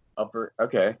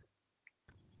 Okay.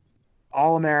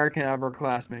 All-American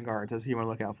upperclassman guards. That's who you want to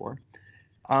look out for.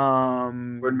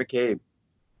 Jordan McCabe.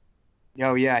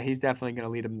 Oh yeah, he's definitely going to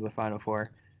lead them to the Final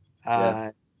Four.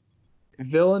 Yeah.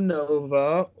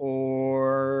 Villanova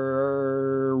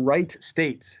or Wright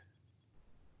State?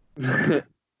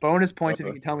 Bonus points if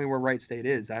you can tell me where Wright State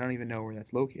is. I don't even know where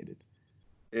that's located.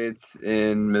 It's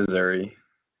in Missouri.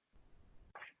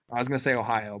 I was going to say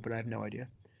Ohio, but I have no idea.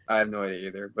 I have no idea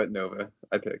either, but Nova,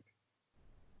 I picked.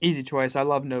 Easy choice. I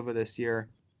love Nova this year.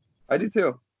 I do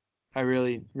too. I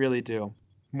really, really do.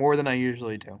 More than I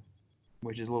usually do,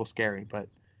 which is a little scary, but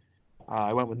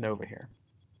I went with Nova here.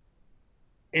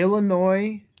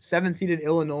 Illinois, 7-seeded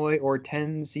Illinois or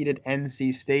 10-seeded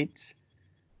NC State.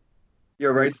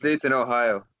 You're right, State's in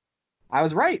Ohio. I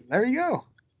was right. There you go.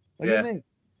 Look Yeah. at me.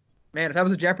 Man, if that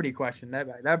was a Jeopardy question,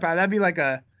 that'd be like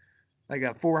a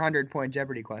 400-point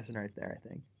Jeopardy question right there, I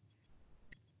think.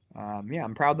 Yeah,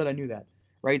 I'm proud that I knew that.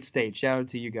 Right State. Shout out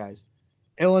to you guys.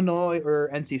 Illinois or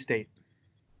NC State?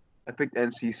 I picked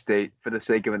NC State for the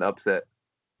sake of an upset.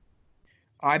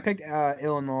 I picked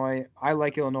Illinois. I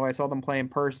like Illinois. I saw them play in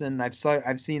person. I've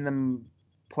seen them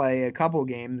play a couple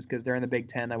games because they're in the Big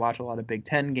Ten. I watch a lot of Big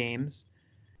Ten games.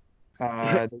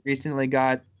 They recently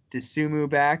got Desumu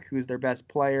back, who's their best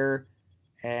player,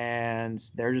 and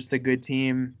they're just a good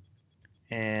team.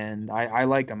 And I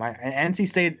like them. NC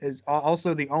State is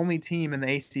also the only team in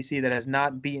the ACC that has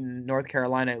not beaten North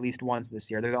Carolina at least once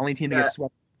this year. They're the only team to get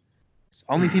swept.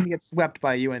 Only team to get swept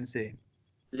by UNC.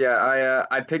 Yeah,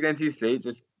 I picked NC State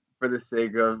just for the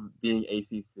sake of being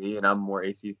ACC, and I'm more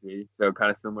ACC, so kind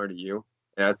of similar to you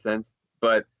in that sense.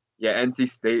 But yeah,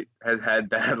 NC State has had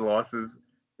bad losses.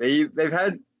 They've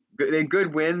had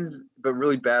good wins, but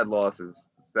really bad losses.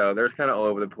 So they're kind of all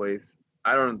over the place.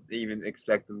 I don't even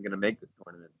expect them going to make this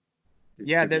tournament.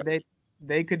 Yeah,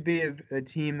 they could be a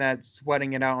team that's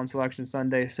sweating it out on Selection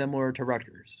Sunday, similar to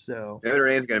Rutgers. So Notre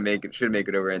Dame's going to should make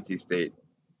it over NC State.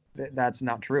 That's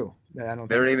not true. I don't.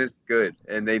 Notre Dame is good,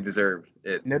 and they deserve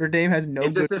it. Notre Dame has no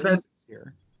good wins this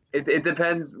year. It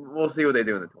depends. We'll see what they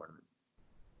do in the tournament.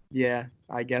 Yeah,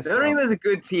 I guess Notre Dame is a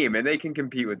good team, and they can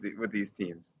compete with these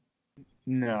teams.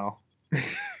 No.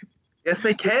 Yes,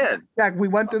 they can. Jack, we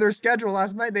went through their schedule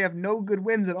last night. They have no good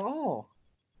wins at all.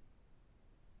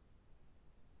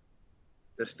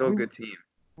 They're still a good team.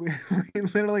 We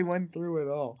literally went through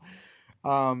it all.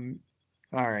 All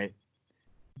right.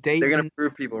 Dayton, they're going to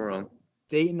prove people wrong.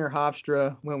 Dayton or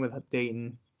Hofstra. Went with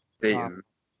Dayton. Dayton.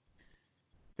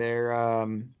 They're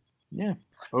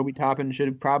Obi Toppin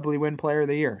should probably win Player of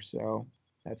the Year, so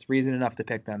that's reason enough to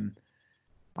pick them.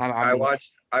 I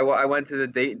went to the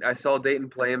Dayton. I saw Dayton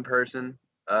play in person.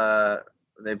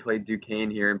 They played Duquesne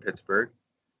here in Pittsburgh.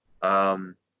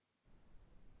 It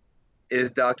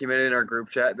is documented in our group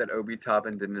chat that Obi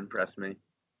Toppin didn't impress me.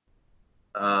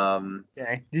 Okay.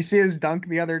 Did you see his dunk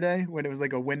the other day when it was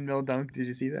like a windmill dunk? Did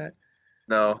you see that?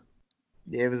 No.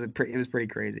 Yeah, it was pretty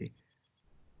crazy.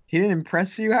 He didn't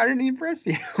impress you? How did he impress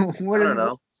you? I don't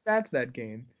know. Stats that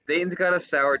game? Dayton's got a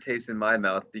sour taste in my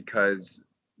mouth because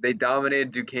they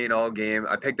dominated Duquesne all game.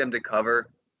 I picked them to cover,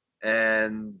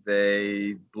 and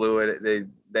they blew it.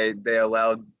 They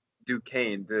allowed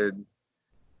Duquesne to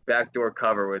backdoor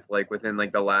cover within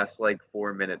the last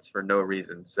 4 minutes for no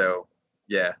reason. So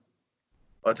yeah,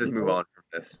 let's just move on from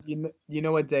this. You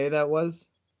know what day that was?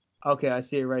 Okay, I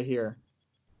see it right here.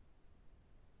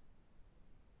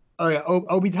 Oh yeah,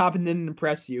 Obi Toppin didn't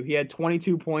impress you. He had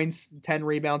 22 points, 10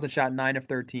 rebounds, and shot 9 of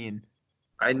 13.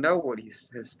 I know what his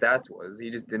stats was.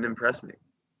 He just didn't impress me.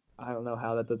 I don't know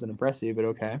how that doesn't impress you, but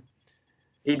okay.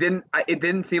 He didn't. It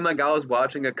didn't seem like I was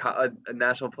watching a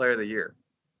National Player of the Year.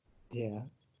 Yeah.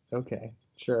 Okay.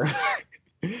 Sure.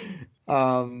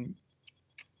 I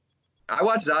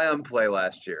watched Zion play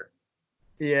last year.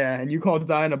 Yeah, and you called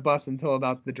Zion a bust until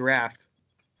about the draft.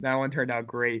 That one turned out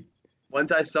great.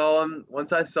 Once I saw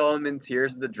him in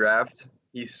tears of the draft,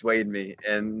 he swayed me,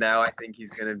 and now I think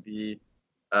he's gonna be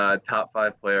top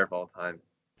 5 player of all time.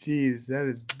 Jeez, that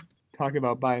is talking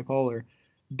about bipolar.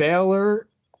 Baylor,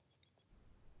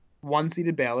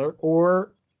 1-seeded Baylor,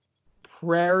 or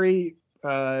Prairie.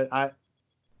 I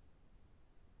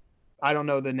don't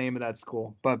know the name of that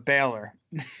school, but Baylor.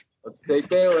 Let's take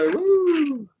Baylor.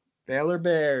 Woo! Baylor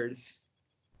Bears.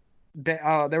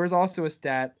 There was also a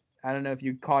stat. I don't know if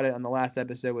you caught it on the last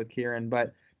episode with Kieran,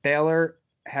 but Baylor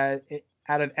had,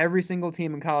 out of every single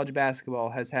team in college basketball,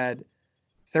 has had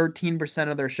 13%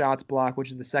 of their shots blocked,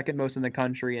 which is the second most in the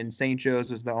country, and St.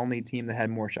 Joe's was the only team that had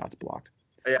more shots blocked.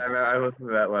 Yeah, I listened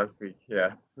to that last week.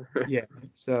 Yeah. Yeah,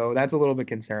 so that's a little bit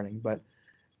concerning, but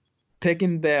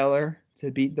picking Baylor to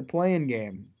beat the play-in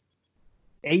game.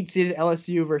 8-seeded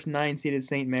LSU versus 9-seeded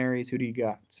St. Mary's. Who do you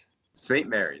got? St.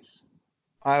 Mary's.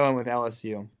 I went with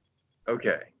LSU.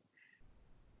 Okay.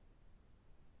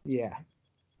 Yeah.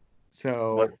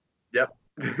 So. Yep.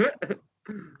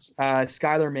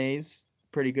 Skylar Mays,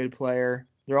 pretty good player.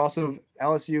 They're also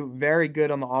LSU very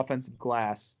good on the offensive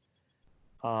glass.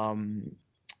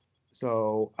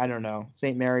 So I don't know.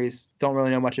 St. Mary's, don't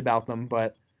really know much about them,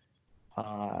 but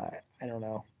I don't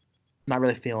know. Not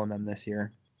really feeling them this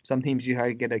year. Some teams you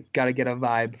gotta get a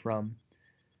vibe from.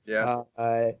 Yeah.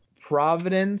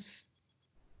 Providence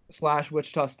 /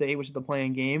 Wichita State, which is the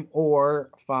playing game, or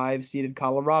 5-seeded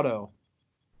Colorado.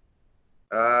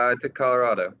 To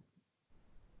Colorado.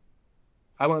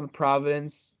 I went with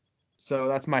Providence, so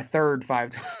that's my third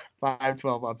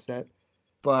 5-12 upset.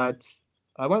 But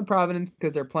I went Providence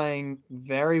because they're playing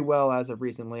very well as of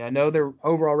recently. I know their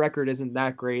overall record isn't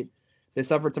that great. They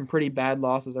suffered some pretty bad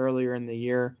losses earlier in the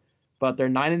year, but they're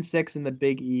 9-6 in the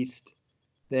Big East.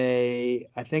 They,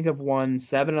 I think, have won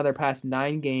 7 of their past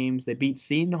 9 games. They beat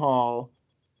Seton Hall.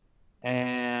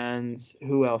 And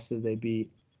who else did they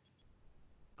beat?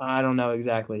 I don't know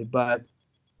exactly, but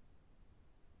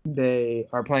they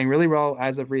are playing really well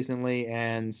as of recently,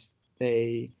 and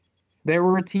they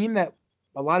were a team that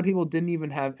a lot of people didn't even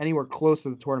have anywhere close to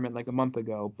the tournament like a month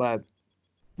ago, but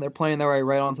they're playing their way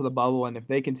right onto the bubble, and if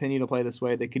they continue to play this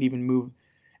way, they could even move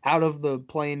out of the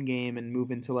play-in game and move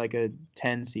into like a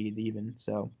 10 seed even.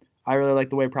 So I really like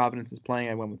the way Providence is playing.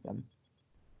 I went with them.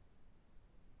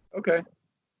 Okay.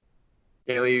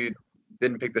 Haley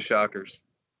didn't pick the Shockers.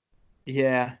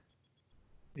 Yeah.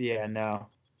 Yeah, no.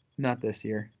 Not this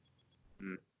year.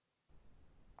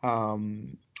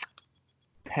 Penn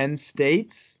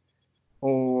State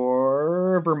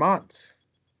or Vermont?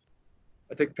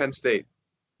 I think Penn State.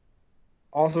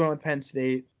 Also went with Penn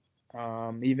State,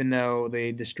 even though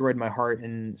they destroyed my heart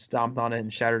and stomped on it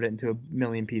and shattered it into a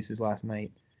million pieces last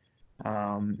night.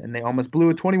 And they almost blew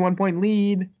a 21-point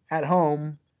lead at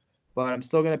home, but I'm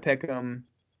still going to pick them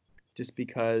just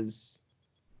because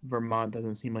Vermont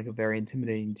doesn't seem like a very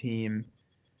intimidating team.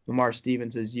 Lamar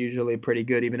Stevens is usually pretty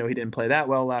good, even though he didn't play that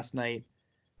well last night.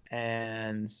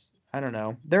 And I don't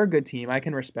know. They're a good team. I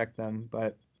can respect them,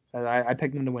 but I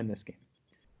picked them to win this game.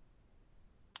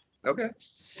 Okay.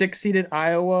 6-seeded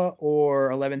Iowa or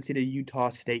 11-seeded Utah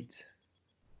State?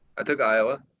 I took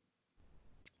Iowa.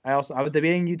 I was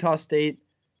debating Utah State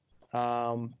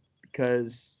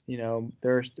because,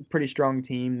 they're a pretty strong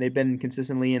team. They've been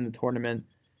consistently in the tournament.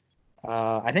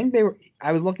 I think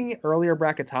I was looking at earlier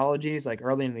bracketologies, like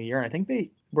early in the year, and I think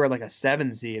they were like a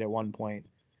 7 seed at one point.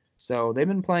 So they've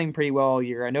been playing pretty well all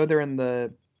year. I know they're in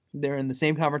the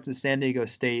same conference as San Diego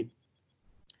State.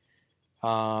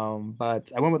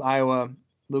 But I went with Iowa.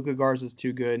 Luka Garza's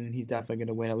too good, and he's definitely going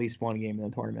to win at least one game in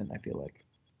the tournament, I feel like.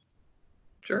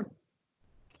 Sure.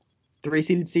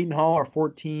 3-seeded Seton Hall or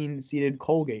 14-seeded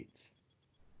Colgate?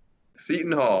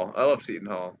 Seton Hall. I love Seton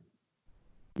Hall.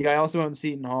 Yeah, I also went with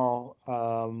Seton Hall.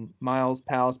 Miles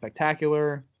Powell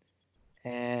spectacular,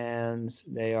 and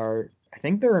I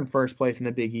think they're in first place in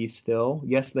the Big East still.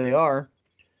 Yes, they are,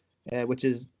 which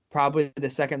is probably the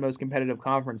second most competitive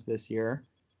conference this year.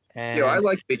 And I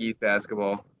like Big East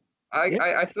basketball.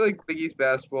 I feel like Big East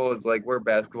basketball is like where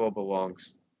basketball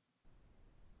belongs.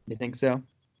 You think so?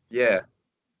 Yeah.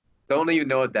 Don't even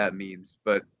know what that means,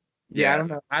 but yeah.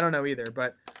 I don't know either,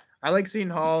 but I like Seton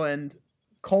Hall and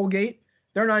Colgate.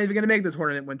 They're not even going to make the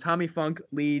tournament when Tommy Funk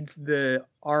leads the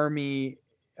Army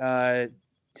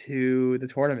to the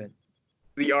tournament.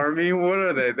 The Army? What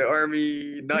are they? The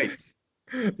Army Knights.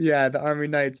 Yeah, the Army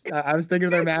Knights. I was thinking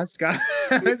of their mascot.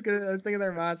 I was thinking of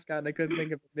their mascot, and I couldn't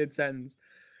think of mid-sentence.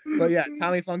 But yeah,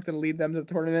 Tommy Funk's going to lead them to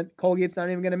the tournament. Colgate's not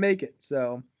even going to make it.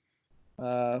 So,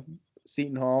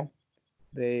 Seton Hall,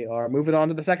 they are moving on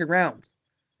to the second round.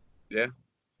 Yeah.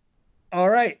 All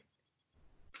right.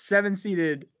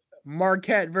 7-seeded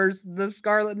Marquette versus the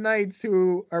Scarlet Knights,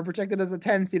 who are projected as a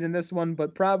 10 seed in this one,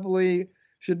 but probably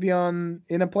should be in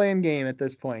a play-in game at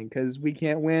this point because we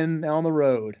can't win on the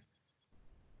road.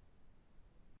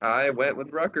 I went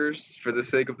with Rutgers for the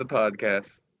sake of the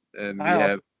podcast, and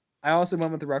I also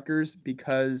went with Rutgers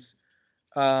because,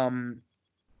 I don't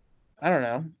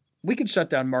know. We could shut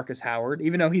down Marcus Howard,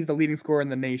 even though he's the leading scorer in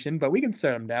the nation, but we can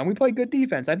shut him down. We play good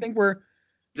defense. I think we're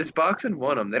just box and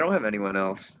won them. They don't have anyone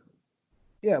else.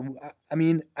 Yeah, I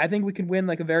mean, I think we could win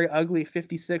like a very ugly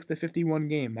 56-51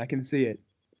 game. I can see it.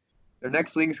 Their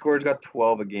next leading scorer's got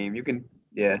 12 a game. You can,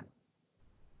 yeah.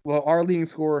 Well, our leading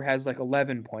scorer has like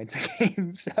 11 points a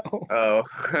game, so. Oh.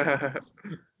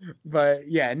 But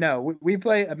yeah, no, we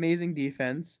play amazing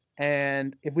defense,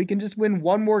 and if we can just win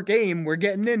one more game, we're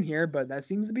getting in here. But that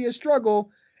seems to be a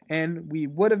struggle, and we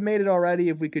would have made it already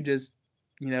if we could just,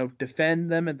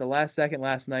 defend them at the last second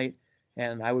last night.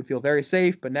 And I would feel very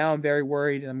safe, but now I'm very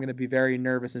worried, and I'm going to be very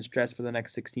nervous and stressed for the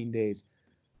next 16 days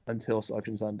until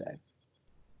Selection Sunday.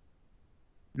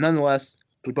 Nonetheless,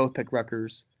 we both picked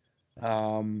Rutgers.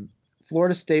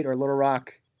 Florida State or Little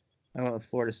Rock. I went with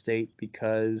Florida State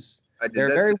because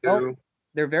they're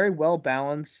very well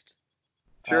balanced.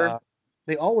 Sure.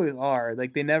 They always are.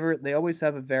 Like they always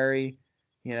have a very,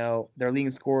 their leading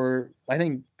scorer. I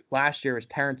think last year was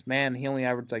Terrence Mann. He only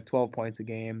averaged like 12 points a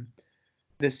game.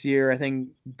 This year, I think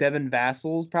Devin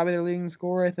Vassal's probably their leading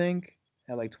scorer, I think,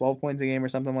 at like 12 points a game or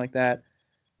something like that.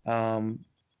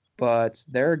 But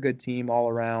they're a good team all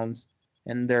around,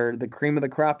 and they're the cream of the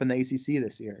crop in the ACC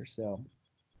this year. So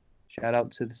shout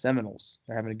out to the Seminoles.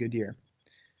 They're having a good year.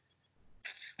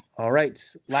 All right,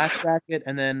 last bracket,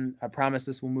 and then I promise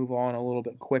this will move on a little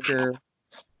bit quicker.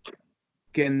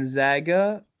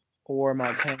 Gonzaga or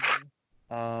Montana?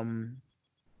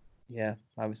 Yeah,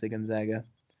 obviously Gonzaga.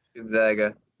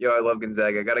 Gonzaga. Yo, I love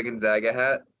Gonzaga. I got a Gonzaga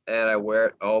hat. and I wear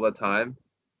it all the time.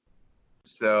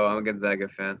 So I'm a Gonzaga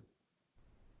fan.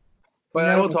 But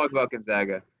I will talk about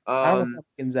Gonzaga. I don't know if I'm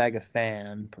a Gonzaga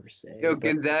fan per se. But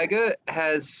Gonzaga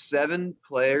has 7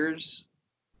 players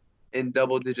in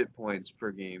double-digit points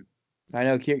per game. I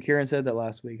know Kieran said that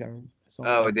last week.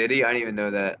 Oh, did he? I didn't even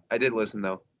know that. I did listen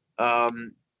though. I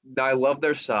love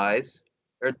their size.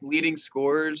 Their leading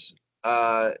scorers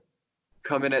come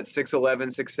in at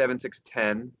 6'11", 6'7",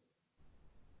 6'10".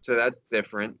 So that's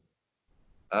different.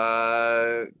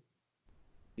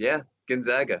 Yeah,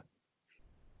 Gonzaga.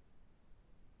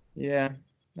 Yeah,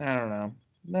 I don't know.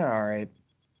 They're all right.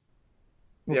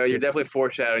 You're definitely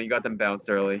foreshadowing. You got them bounced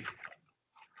early.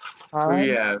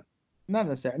 Yeah. Not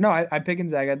necessarily. No, I pick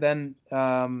Gonzaga. Then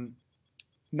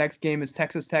next game is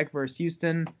Texas Tech versus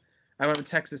Houston. I went with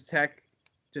Texas Tech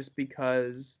just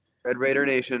because Red Raider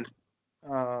Nation.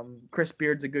 Chris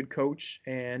Beard's a good coach,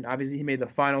 and obviously he made the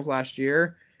finals last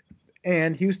year.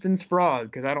 And Houston's fraud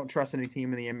because I don't trust any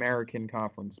team in the American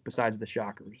Conference besides the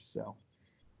Shockers. So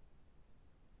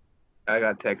I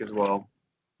got Tech as well.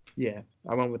 Yeah,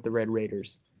 I went with the Red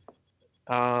Raiders.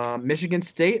 Michigan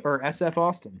State or SF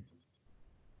Austin?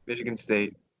 Michigan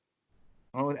State.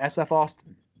 I went with SF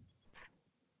Austin.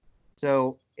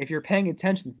 So if you're paying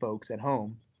attention, folks at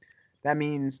home, that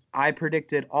means I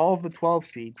predicted all of the 12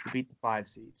 seeds to beat the 5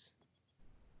 seeds.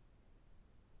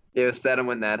 You have a set on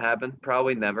when that happened?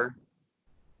 Probably never.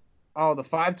 Oh, the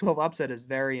 5-12 upset is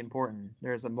very important.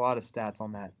 There's a lot of stats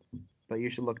on that, but you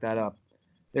should look that up.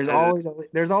 There's always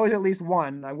at least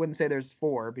one. I wouldn't say there's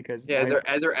 4 because has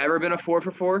there ever been a 4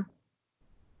 for 4?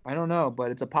 I don't know,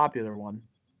 but it's a popular one.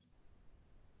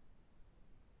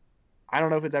 I don't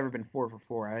know if it's ever been 4 for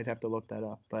 4. I'd have to look that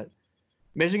up, but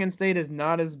Michigan State is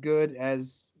not as good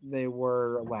as they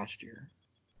were last year.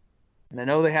 And I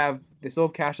know they still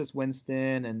have Cassius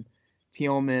Winston and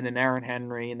Thielman and Aaron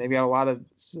Henry, and they've got a lot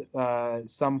of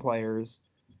some players,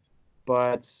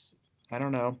 but I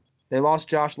don't know. They lost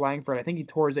Josh Langford. I think he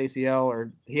tore his ACL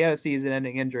or he had a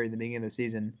season-ending injury at the beginning of the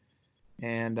season,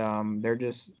 and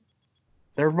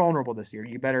they're vulnerable this year.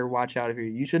 You better watch out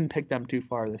you shouldn't pick them too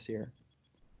far this year.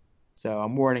 So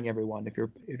I'm warning everyone. If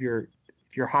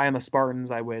you're high on the Spartans,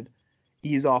 I would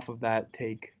ease off of that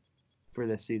take for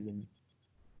this season.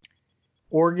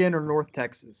 Oregon or North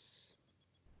Texas?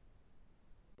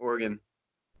 Oregon.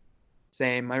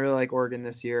 Same. I really like Oregon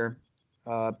this year.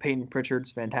 Peyton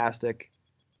Pritchard's fantastic,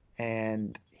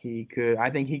 and I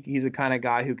think he's the kind of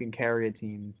guy who can carry a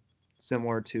team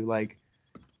similar to like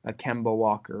a Kemba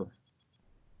Walker.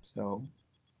 So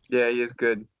yeah, he is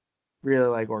good. Really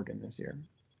like Oregon this year.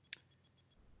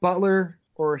 Butler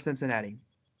or Cincinnati?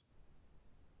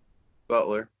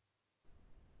 Butler.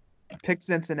 Pick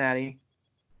Cincinnati.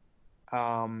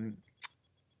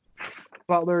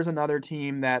 Butler's another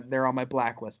team that they're on my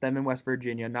blacklist. Them in West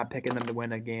Virginia, not picking them to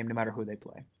win a game no matter who they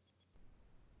play.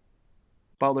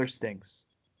 Butler stinks.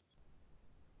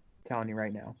 I'm telling you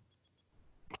right now.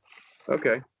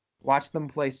 Okay. Watch them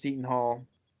play Seton Hall.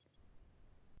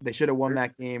 They should have won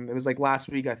that game. It was like last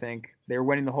week, I think. They were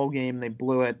winning the whole game. They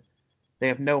blew it. They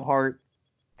have no heart,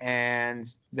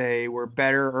 and they were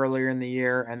better earlier in the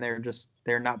year, and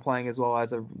they're not playing as well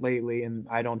as of lately, and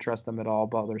I don't trust them at all.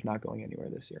 Butler's not going anywhere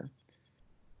this year.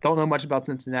 Don't know much about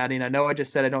Cincinnati, and I know I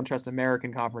just said I don't trust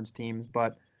American Conference teams,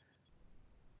 but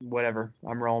whatever.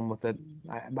 I'm rolling with it.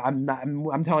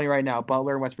 I'm telling you right now,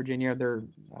 Butler and West Virginia,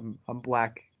 I'm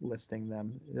blacklisting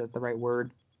them. Is that the right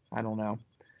word? I don't know,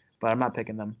 but I'm not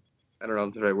picking them. I don't know if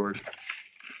it's the right word.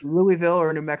 Louisville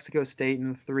or New Mexico State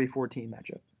in the 3-14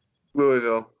 matchup?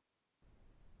 Louisville.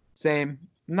 Same.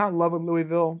 I'm not in love with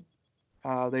Louisville.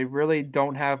 They really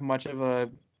don't have much of a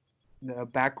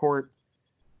backcourt,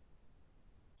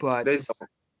 but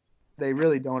they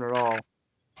really don't at all.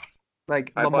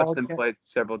 Like I've watched them play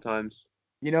several times.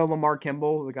 You know Lamar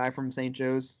Kimball, the guy from St.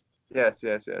 Joe's? Yes.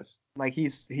 Like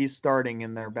he's starting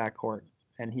in their backcourt,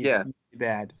 and he's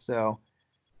bad. So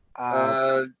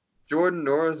Jordan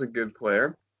Nora's a good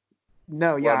player.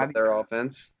 No, their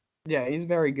offense. Yeah, he's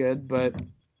very good, but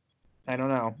I don't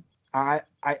know. I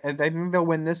think they'll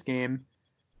win this game,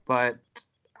 but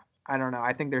I don't know.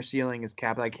 I think their ceiling is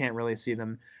capped. I can't really see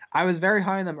them. I was very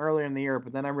high on them earlier in the year,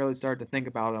 but then I really started to think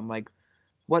about it. I'm like,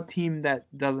 what team that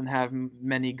doesn't have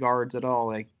many guards at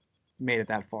all made it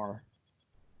that far?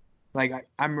 Like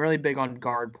I'm really big on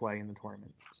guard play in the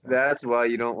tournament. So. That's why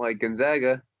you don't like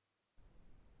Gonzaga.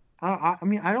 I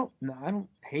mean, I don't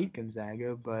hate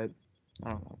Gonzaga, but I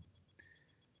don't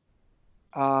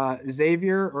know.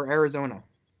 Xavier or Arizona?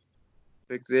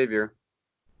 Pick Xavier.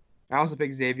 I also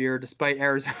picked Xavier, despite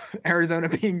Arizona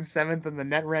being 7th in the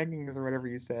net rankings or whatever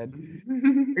you said. Are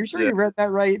you sure you read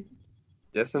that right?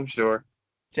 Yes, I'm sure.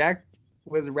 Jack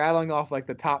was rattling off like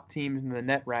the top teams in the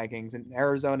net rankings, and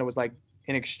Arizona was like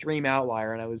an extreme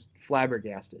outlier, and I was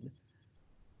flabbergasted.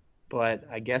 But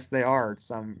I guess they are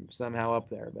somehow up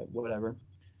there, but whatever.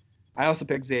 I also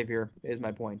picked Xavier, is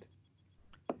my point.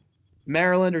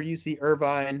 Maryland or UC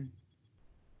Irvine?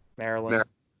 Maryland.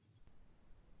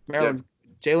 Maryland's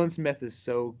Jalen Smith is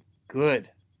so good.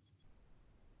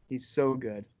 He's so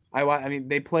good. I mean,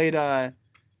 they played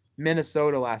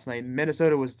Minnesota last night.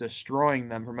 Minnesota was destroying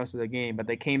them for most of the game, but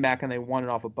they came back and they won it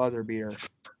off a buzzer beater.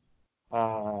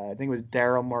 I think it was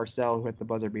Daryl Marcel who hit the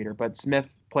buzzer beater. But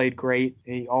Smith played great.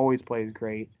 He always plays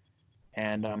great,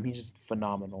 and he's just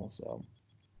phenomenal. So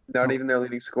Not even their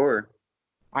leading scorer.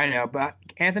 I know, but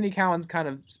Anthony Cowan's kind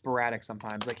of sporadic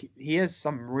sometimes. Like he has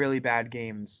some really bad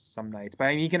games some nights, but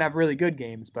I mean he can have really good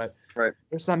games. But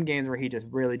there's some games where he just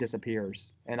really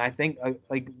disappears. And I think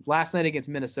like last night against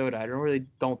Minnesota, I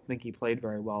don't think he played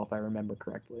very well if I remember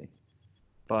correctly.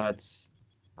 But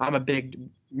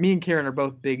me and Kieran are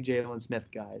both big Jalen Smith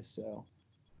guys, so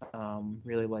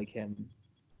really like him.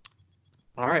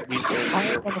 All right, we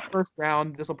on the first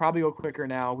round. This will probably go quicker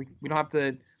now. We don't have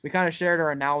to. We kind of shared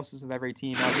our analysis of every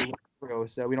team as we went through,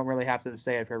 so we don't really have to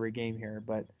say it for every game here.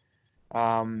 But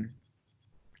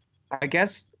I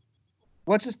guess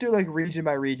let's just do like region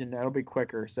by region. That'll be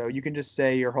quicker. So you can just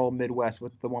say your whole Midwest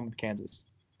with the one with Kansas.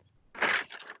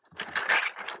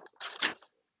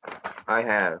 I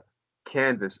have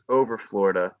Kansas over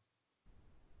Florida,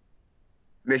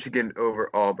 Michigan over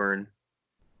Auburn,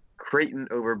 Creighton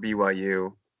over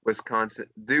BYU,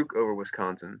 Duke over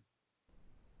Wisconsin.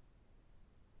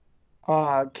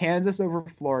 Kansas over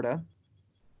Florida,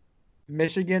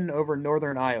 Michigan over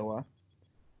Northern Iowa,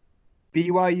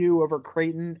 BYU over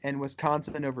Creighton, and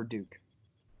Wisconsin over Duke.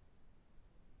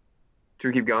 Should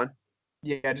we keep going?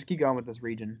 Yeah, just keep going with this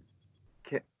region.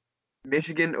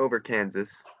 Michigan over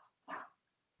Kansas.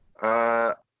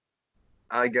 I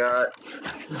got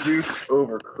Duke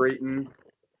over Creighton.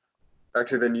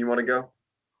 Actually, then you want to go?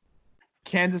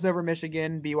 Kansas over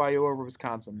Michigan, BYU over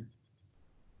Wisconsin.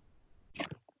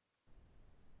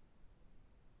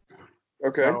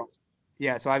 Okay.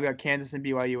 So I've got Kansas and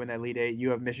BYU in that Elite Eight.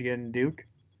 You have Michigan and Duke?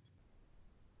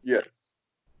 Yes.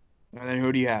 And then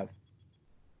who do you have?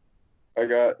 I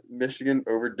got Michigan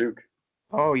over Duke.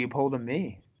 Oh, you pulled a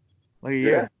me. Look at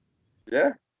you.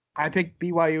 Yeah. I picked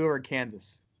BYU over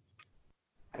Kansas.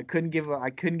 I couldn't give up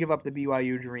the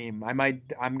BYU dream.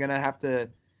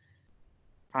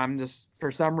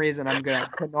 For some reason I'm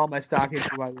putting all my stock in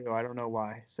BYU. I don't know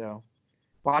why. So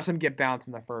watch them get bounced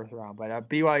in the first round. But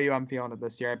BYU, I'm feeling it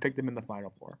this year. I picked them in the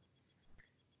Final Four.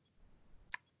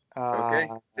 Okay.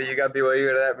 So you got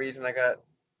BYU out of that region. I got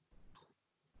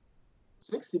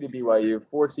 6 seeded BYU,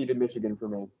 4 seeded Michigan for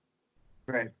me.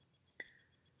 Right.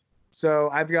 So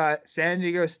I've got San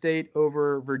Diego State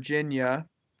over Virginia,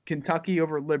 Kentucky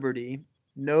over Liberty,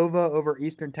 Nova over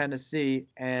Eastern Tennessee,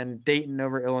 and Dayton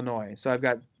over Illinois. So I've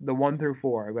got the 1 through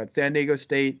 4. I've got San Diego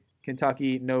State,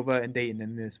 Kentucky, Nova, and Dayton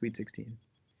in the Sweet 16.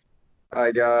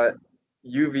 I got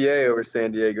UVA over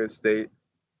San Diego State,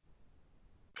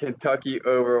 Kentucky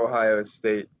over Ohio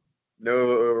State,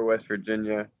 Nova over West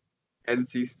Virginia,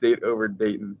 NC State over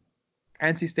Dayton.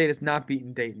 NC State has not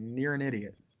beaten Dayton. You're an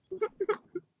idiot.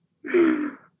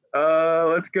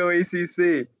 Let's go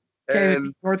ACC.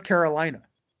 And North Carolina.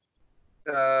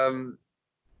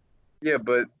 Yeah,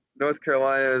 but North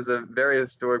Carolina is a very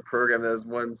historic program that has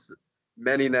won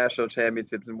many national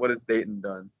championships. And what has Dayton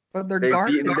done? But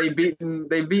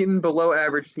they've beaten below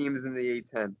average teams in the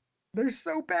A10. They're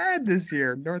so bad this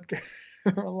year. North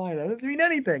Carolina doesn't mean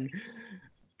anything.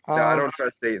 No, I don't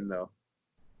trust Dayton though.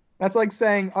 That's like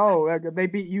saying, they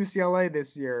beat UCLA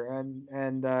this year,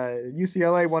 and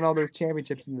UCLA won all those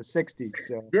championships in the 60s.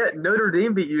 So. Yeah, Notre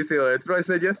Dame beat UCLA. That's what I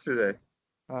said yesterday.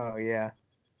 Oh, yeah.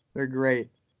 They're great.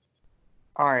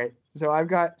 All right. So I've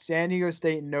got San Diego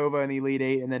State and Nova in the Elite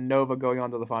Eight, and then Nova going on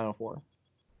to the Final Four.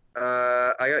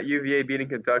 I got UVA beating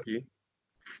Kentucky,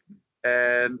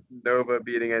 and Nova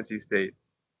beating NC State.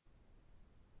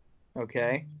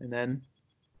 Okay. And then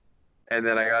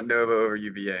I got Nova over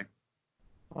UVA.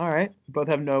 All right. Both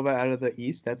have Nova out of the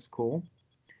East. That's cool.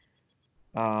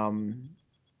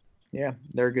 Yeah,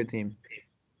 they're a good team.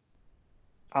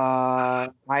 I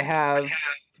have.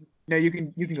 No, you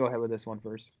can go ahead with this one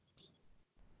first.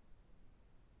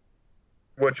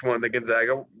 Which one? The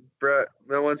Gonzaga the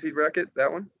 1 seed bracket? That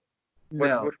one?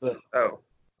 No. Baylor.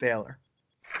 Baylor.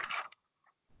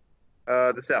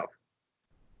 The South.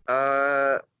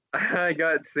 I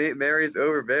got St. Mary's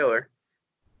over Baylor.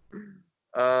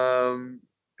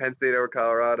 Penn State over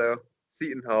Colorado,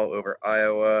 Seton Hall over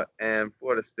Iowa, and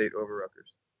Florida State over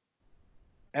Rutgers.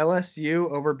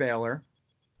 LSU over Baylor,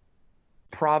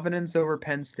 Providence over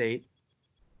Penn State.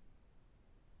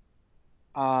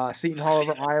 Seton Hall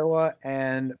over Iowa,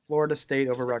 and Florida State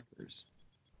over Rutgers.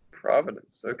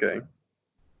 Providence. Okay.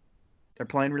 They're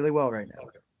playing really well right now.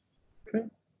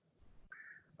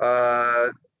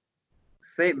 Okay.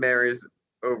 St. Mary's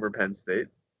over Penn State.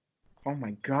 Oh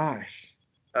my gosh.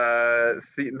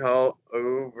 Seton Hall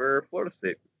over Florida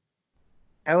State.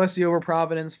 LSU over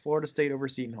Providence, Florida State over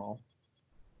Seton Hall.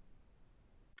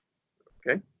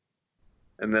 Okay.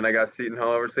 And then I got Seton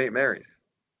Hall over St. Mary's.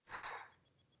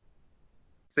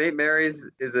 St. Mary's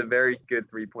is a very good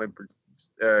 3-point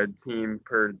team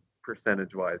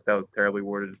percentage-wise. That was terribly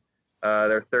worded.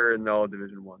 They're third in all of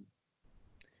Division I.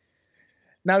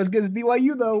 Not as good as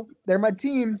BYU, though. They're my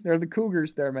team. They're the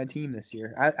Cougars. They're my team this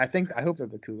year. I hope they're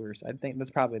the Cougars. I think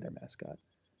that's probably their mascot.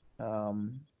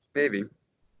 Maybe.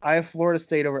 I have Florida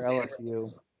State over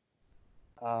LSU.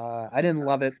 I didn't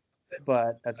love it,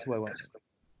 but that's who I went with.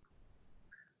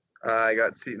 I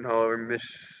got Seton Hall over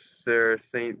Mr.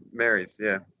 St. Mary's.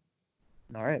 Yeah.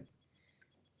 All right.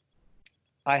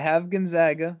 I have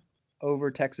Gonzaga over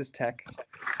Texas Tech.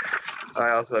 I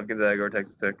also have Gonzaga over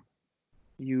Texas Tech.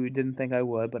 You didn't think I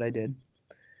would, but I did.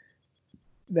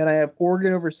 Then I have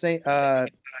Oregon over Stephen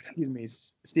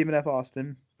F.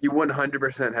 Austin. You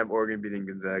 100% have Oregon beating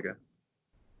Gonzaga.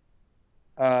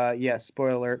 Yes,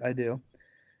 spoiler alert, I do.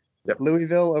 Yep.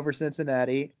 Louisville over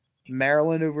Cincinnati.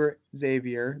 Maryland over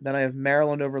Xavier. Then I have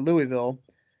Maryland over Louisville.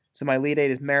 So my lead 8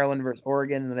 is Maryland versus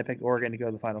Oregon, and then I picked Oregon to go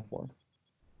to the Final Four.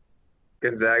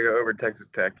 Gonzaga over Texas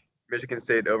Tech. Michigan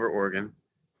State over Oregon.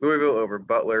 Louisville over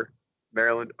Butler.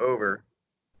 Maryland over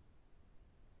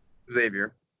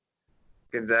Xavier.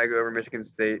 Gonzaga over Michigan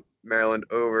State. Maryland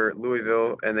over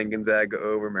Louisville, and then Gonzaga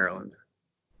over Maryland.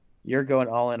 You're going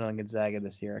all in on Gonzaga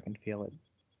this year. I can feel it.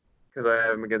 Because I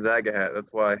have a Gonzaga hat.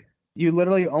 That's why. You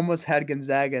literally almost had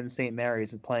Gonzaga and St.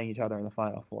 Mary's playing each other in the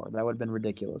Final Four. That would have been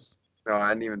ridiculous. No, I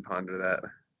didn't even ponder that.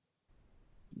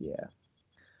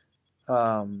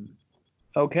 Yeah.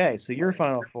 Okay, so your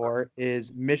Final Four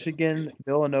is Michigan,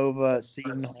 Villanova,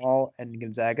 Seton Hall, and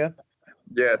Gonzaga.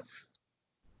 Yes.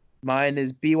 Mine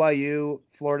is BYU,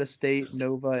 Florida State,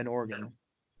 Nova, and Oregon.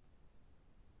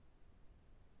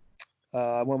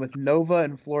 I went with Nova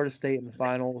and Florida State in the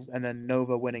finals, and then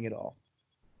Nova winning it all.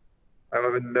 I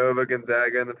went with Nova,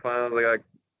 Gonzaga in the finals. I got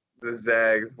the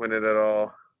Zags winning it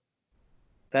all.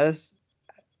 That is,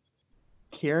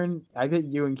 Kieran. I bet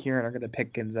you and Kieran are going to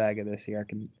pick Gonzaga this year.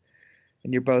 And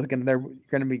you're both going to. They're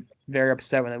going to be very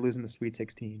upset when they lose in the Sweet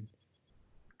 16.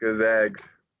 Go Zags.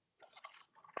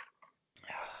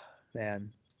 Man.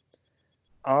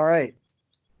 All right.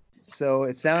 So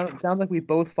it sounds like we've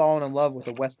both fallen in love with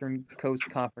the Western Coast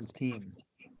Conference team.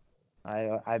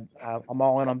 I'm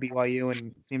all in on BYU,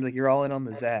 and it seems like you're all in on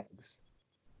the Zags.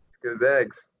 Go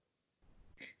Zags.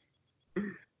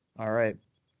 All right.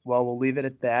 Well, we'll leave it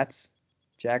at that.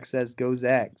 Jack says go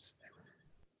Zags.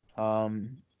 All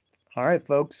right,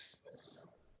 folks.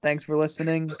 Thanks for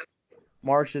listening.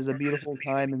 March is a beautiful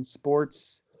time in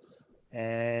sports,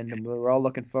 and we're all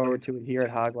looking forward to it here at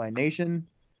Hogline Nation.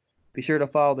 Be sure to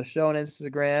follow the show on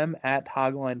Instagram at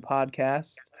Hogline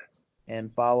Podcast,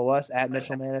 and follow us at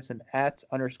Mitchell Manis and at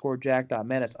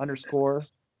 _Jack.Manis_.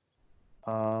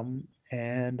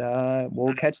 And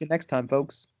we'll catch you next time,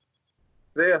 folks.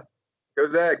 See ya. Go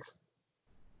Zags.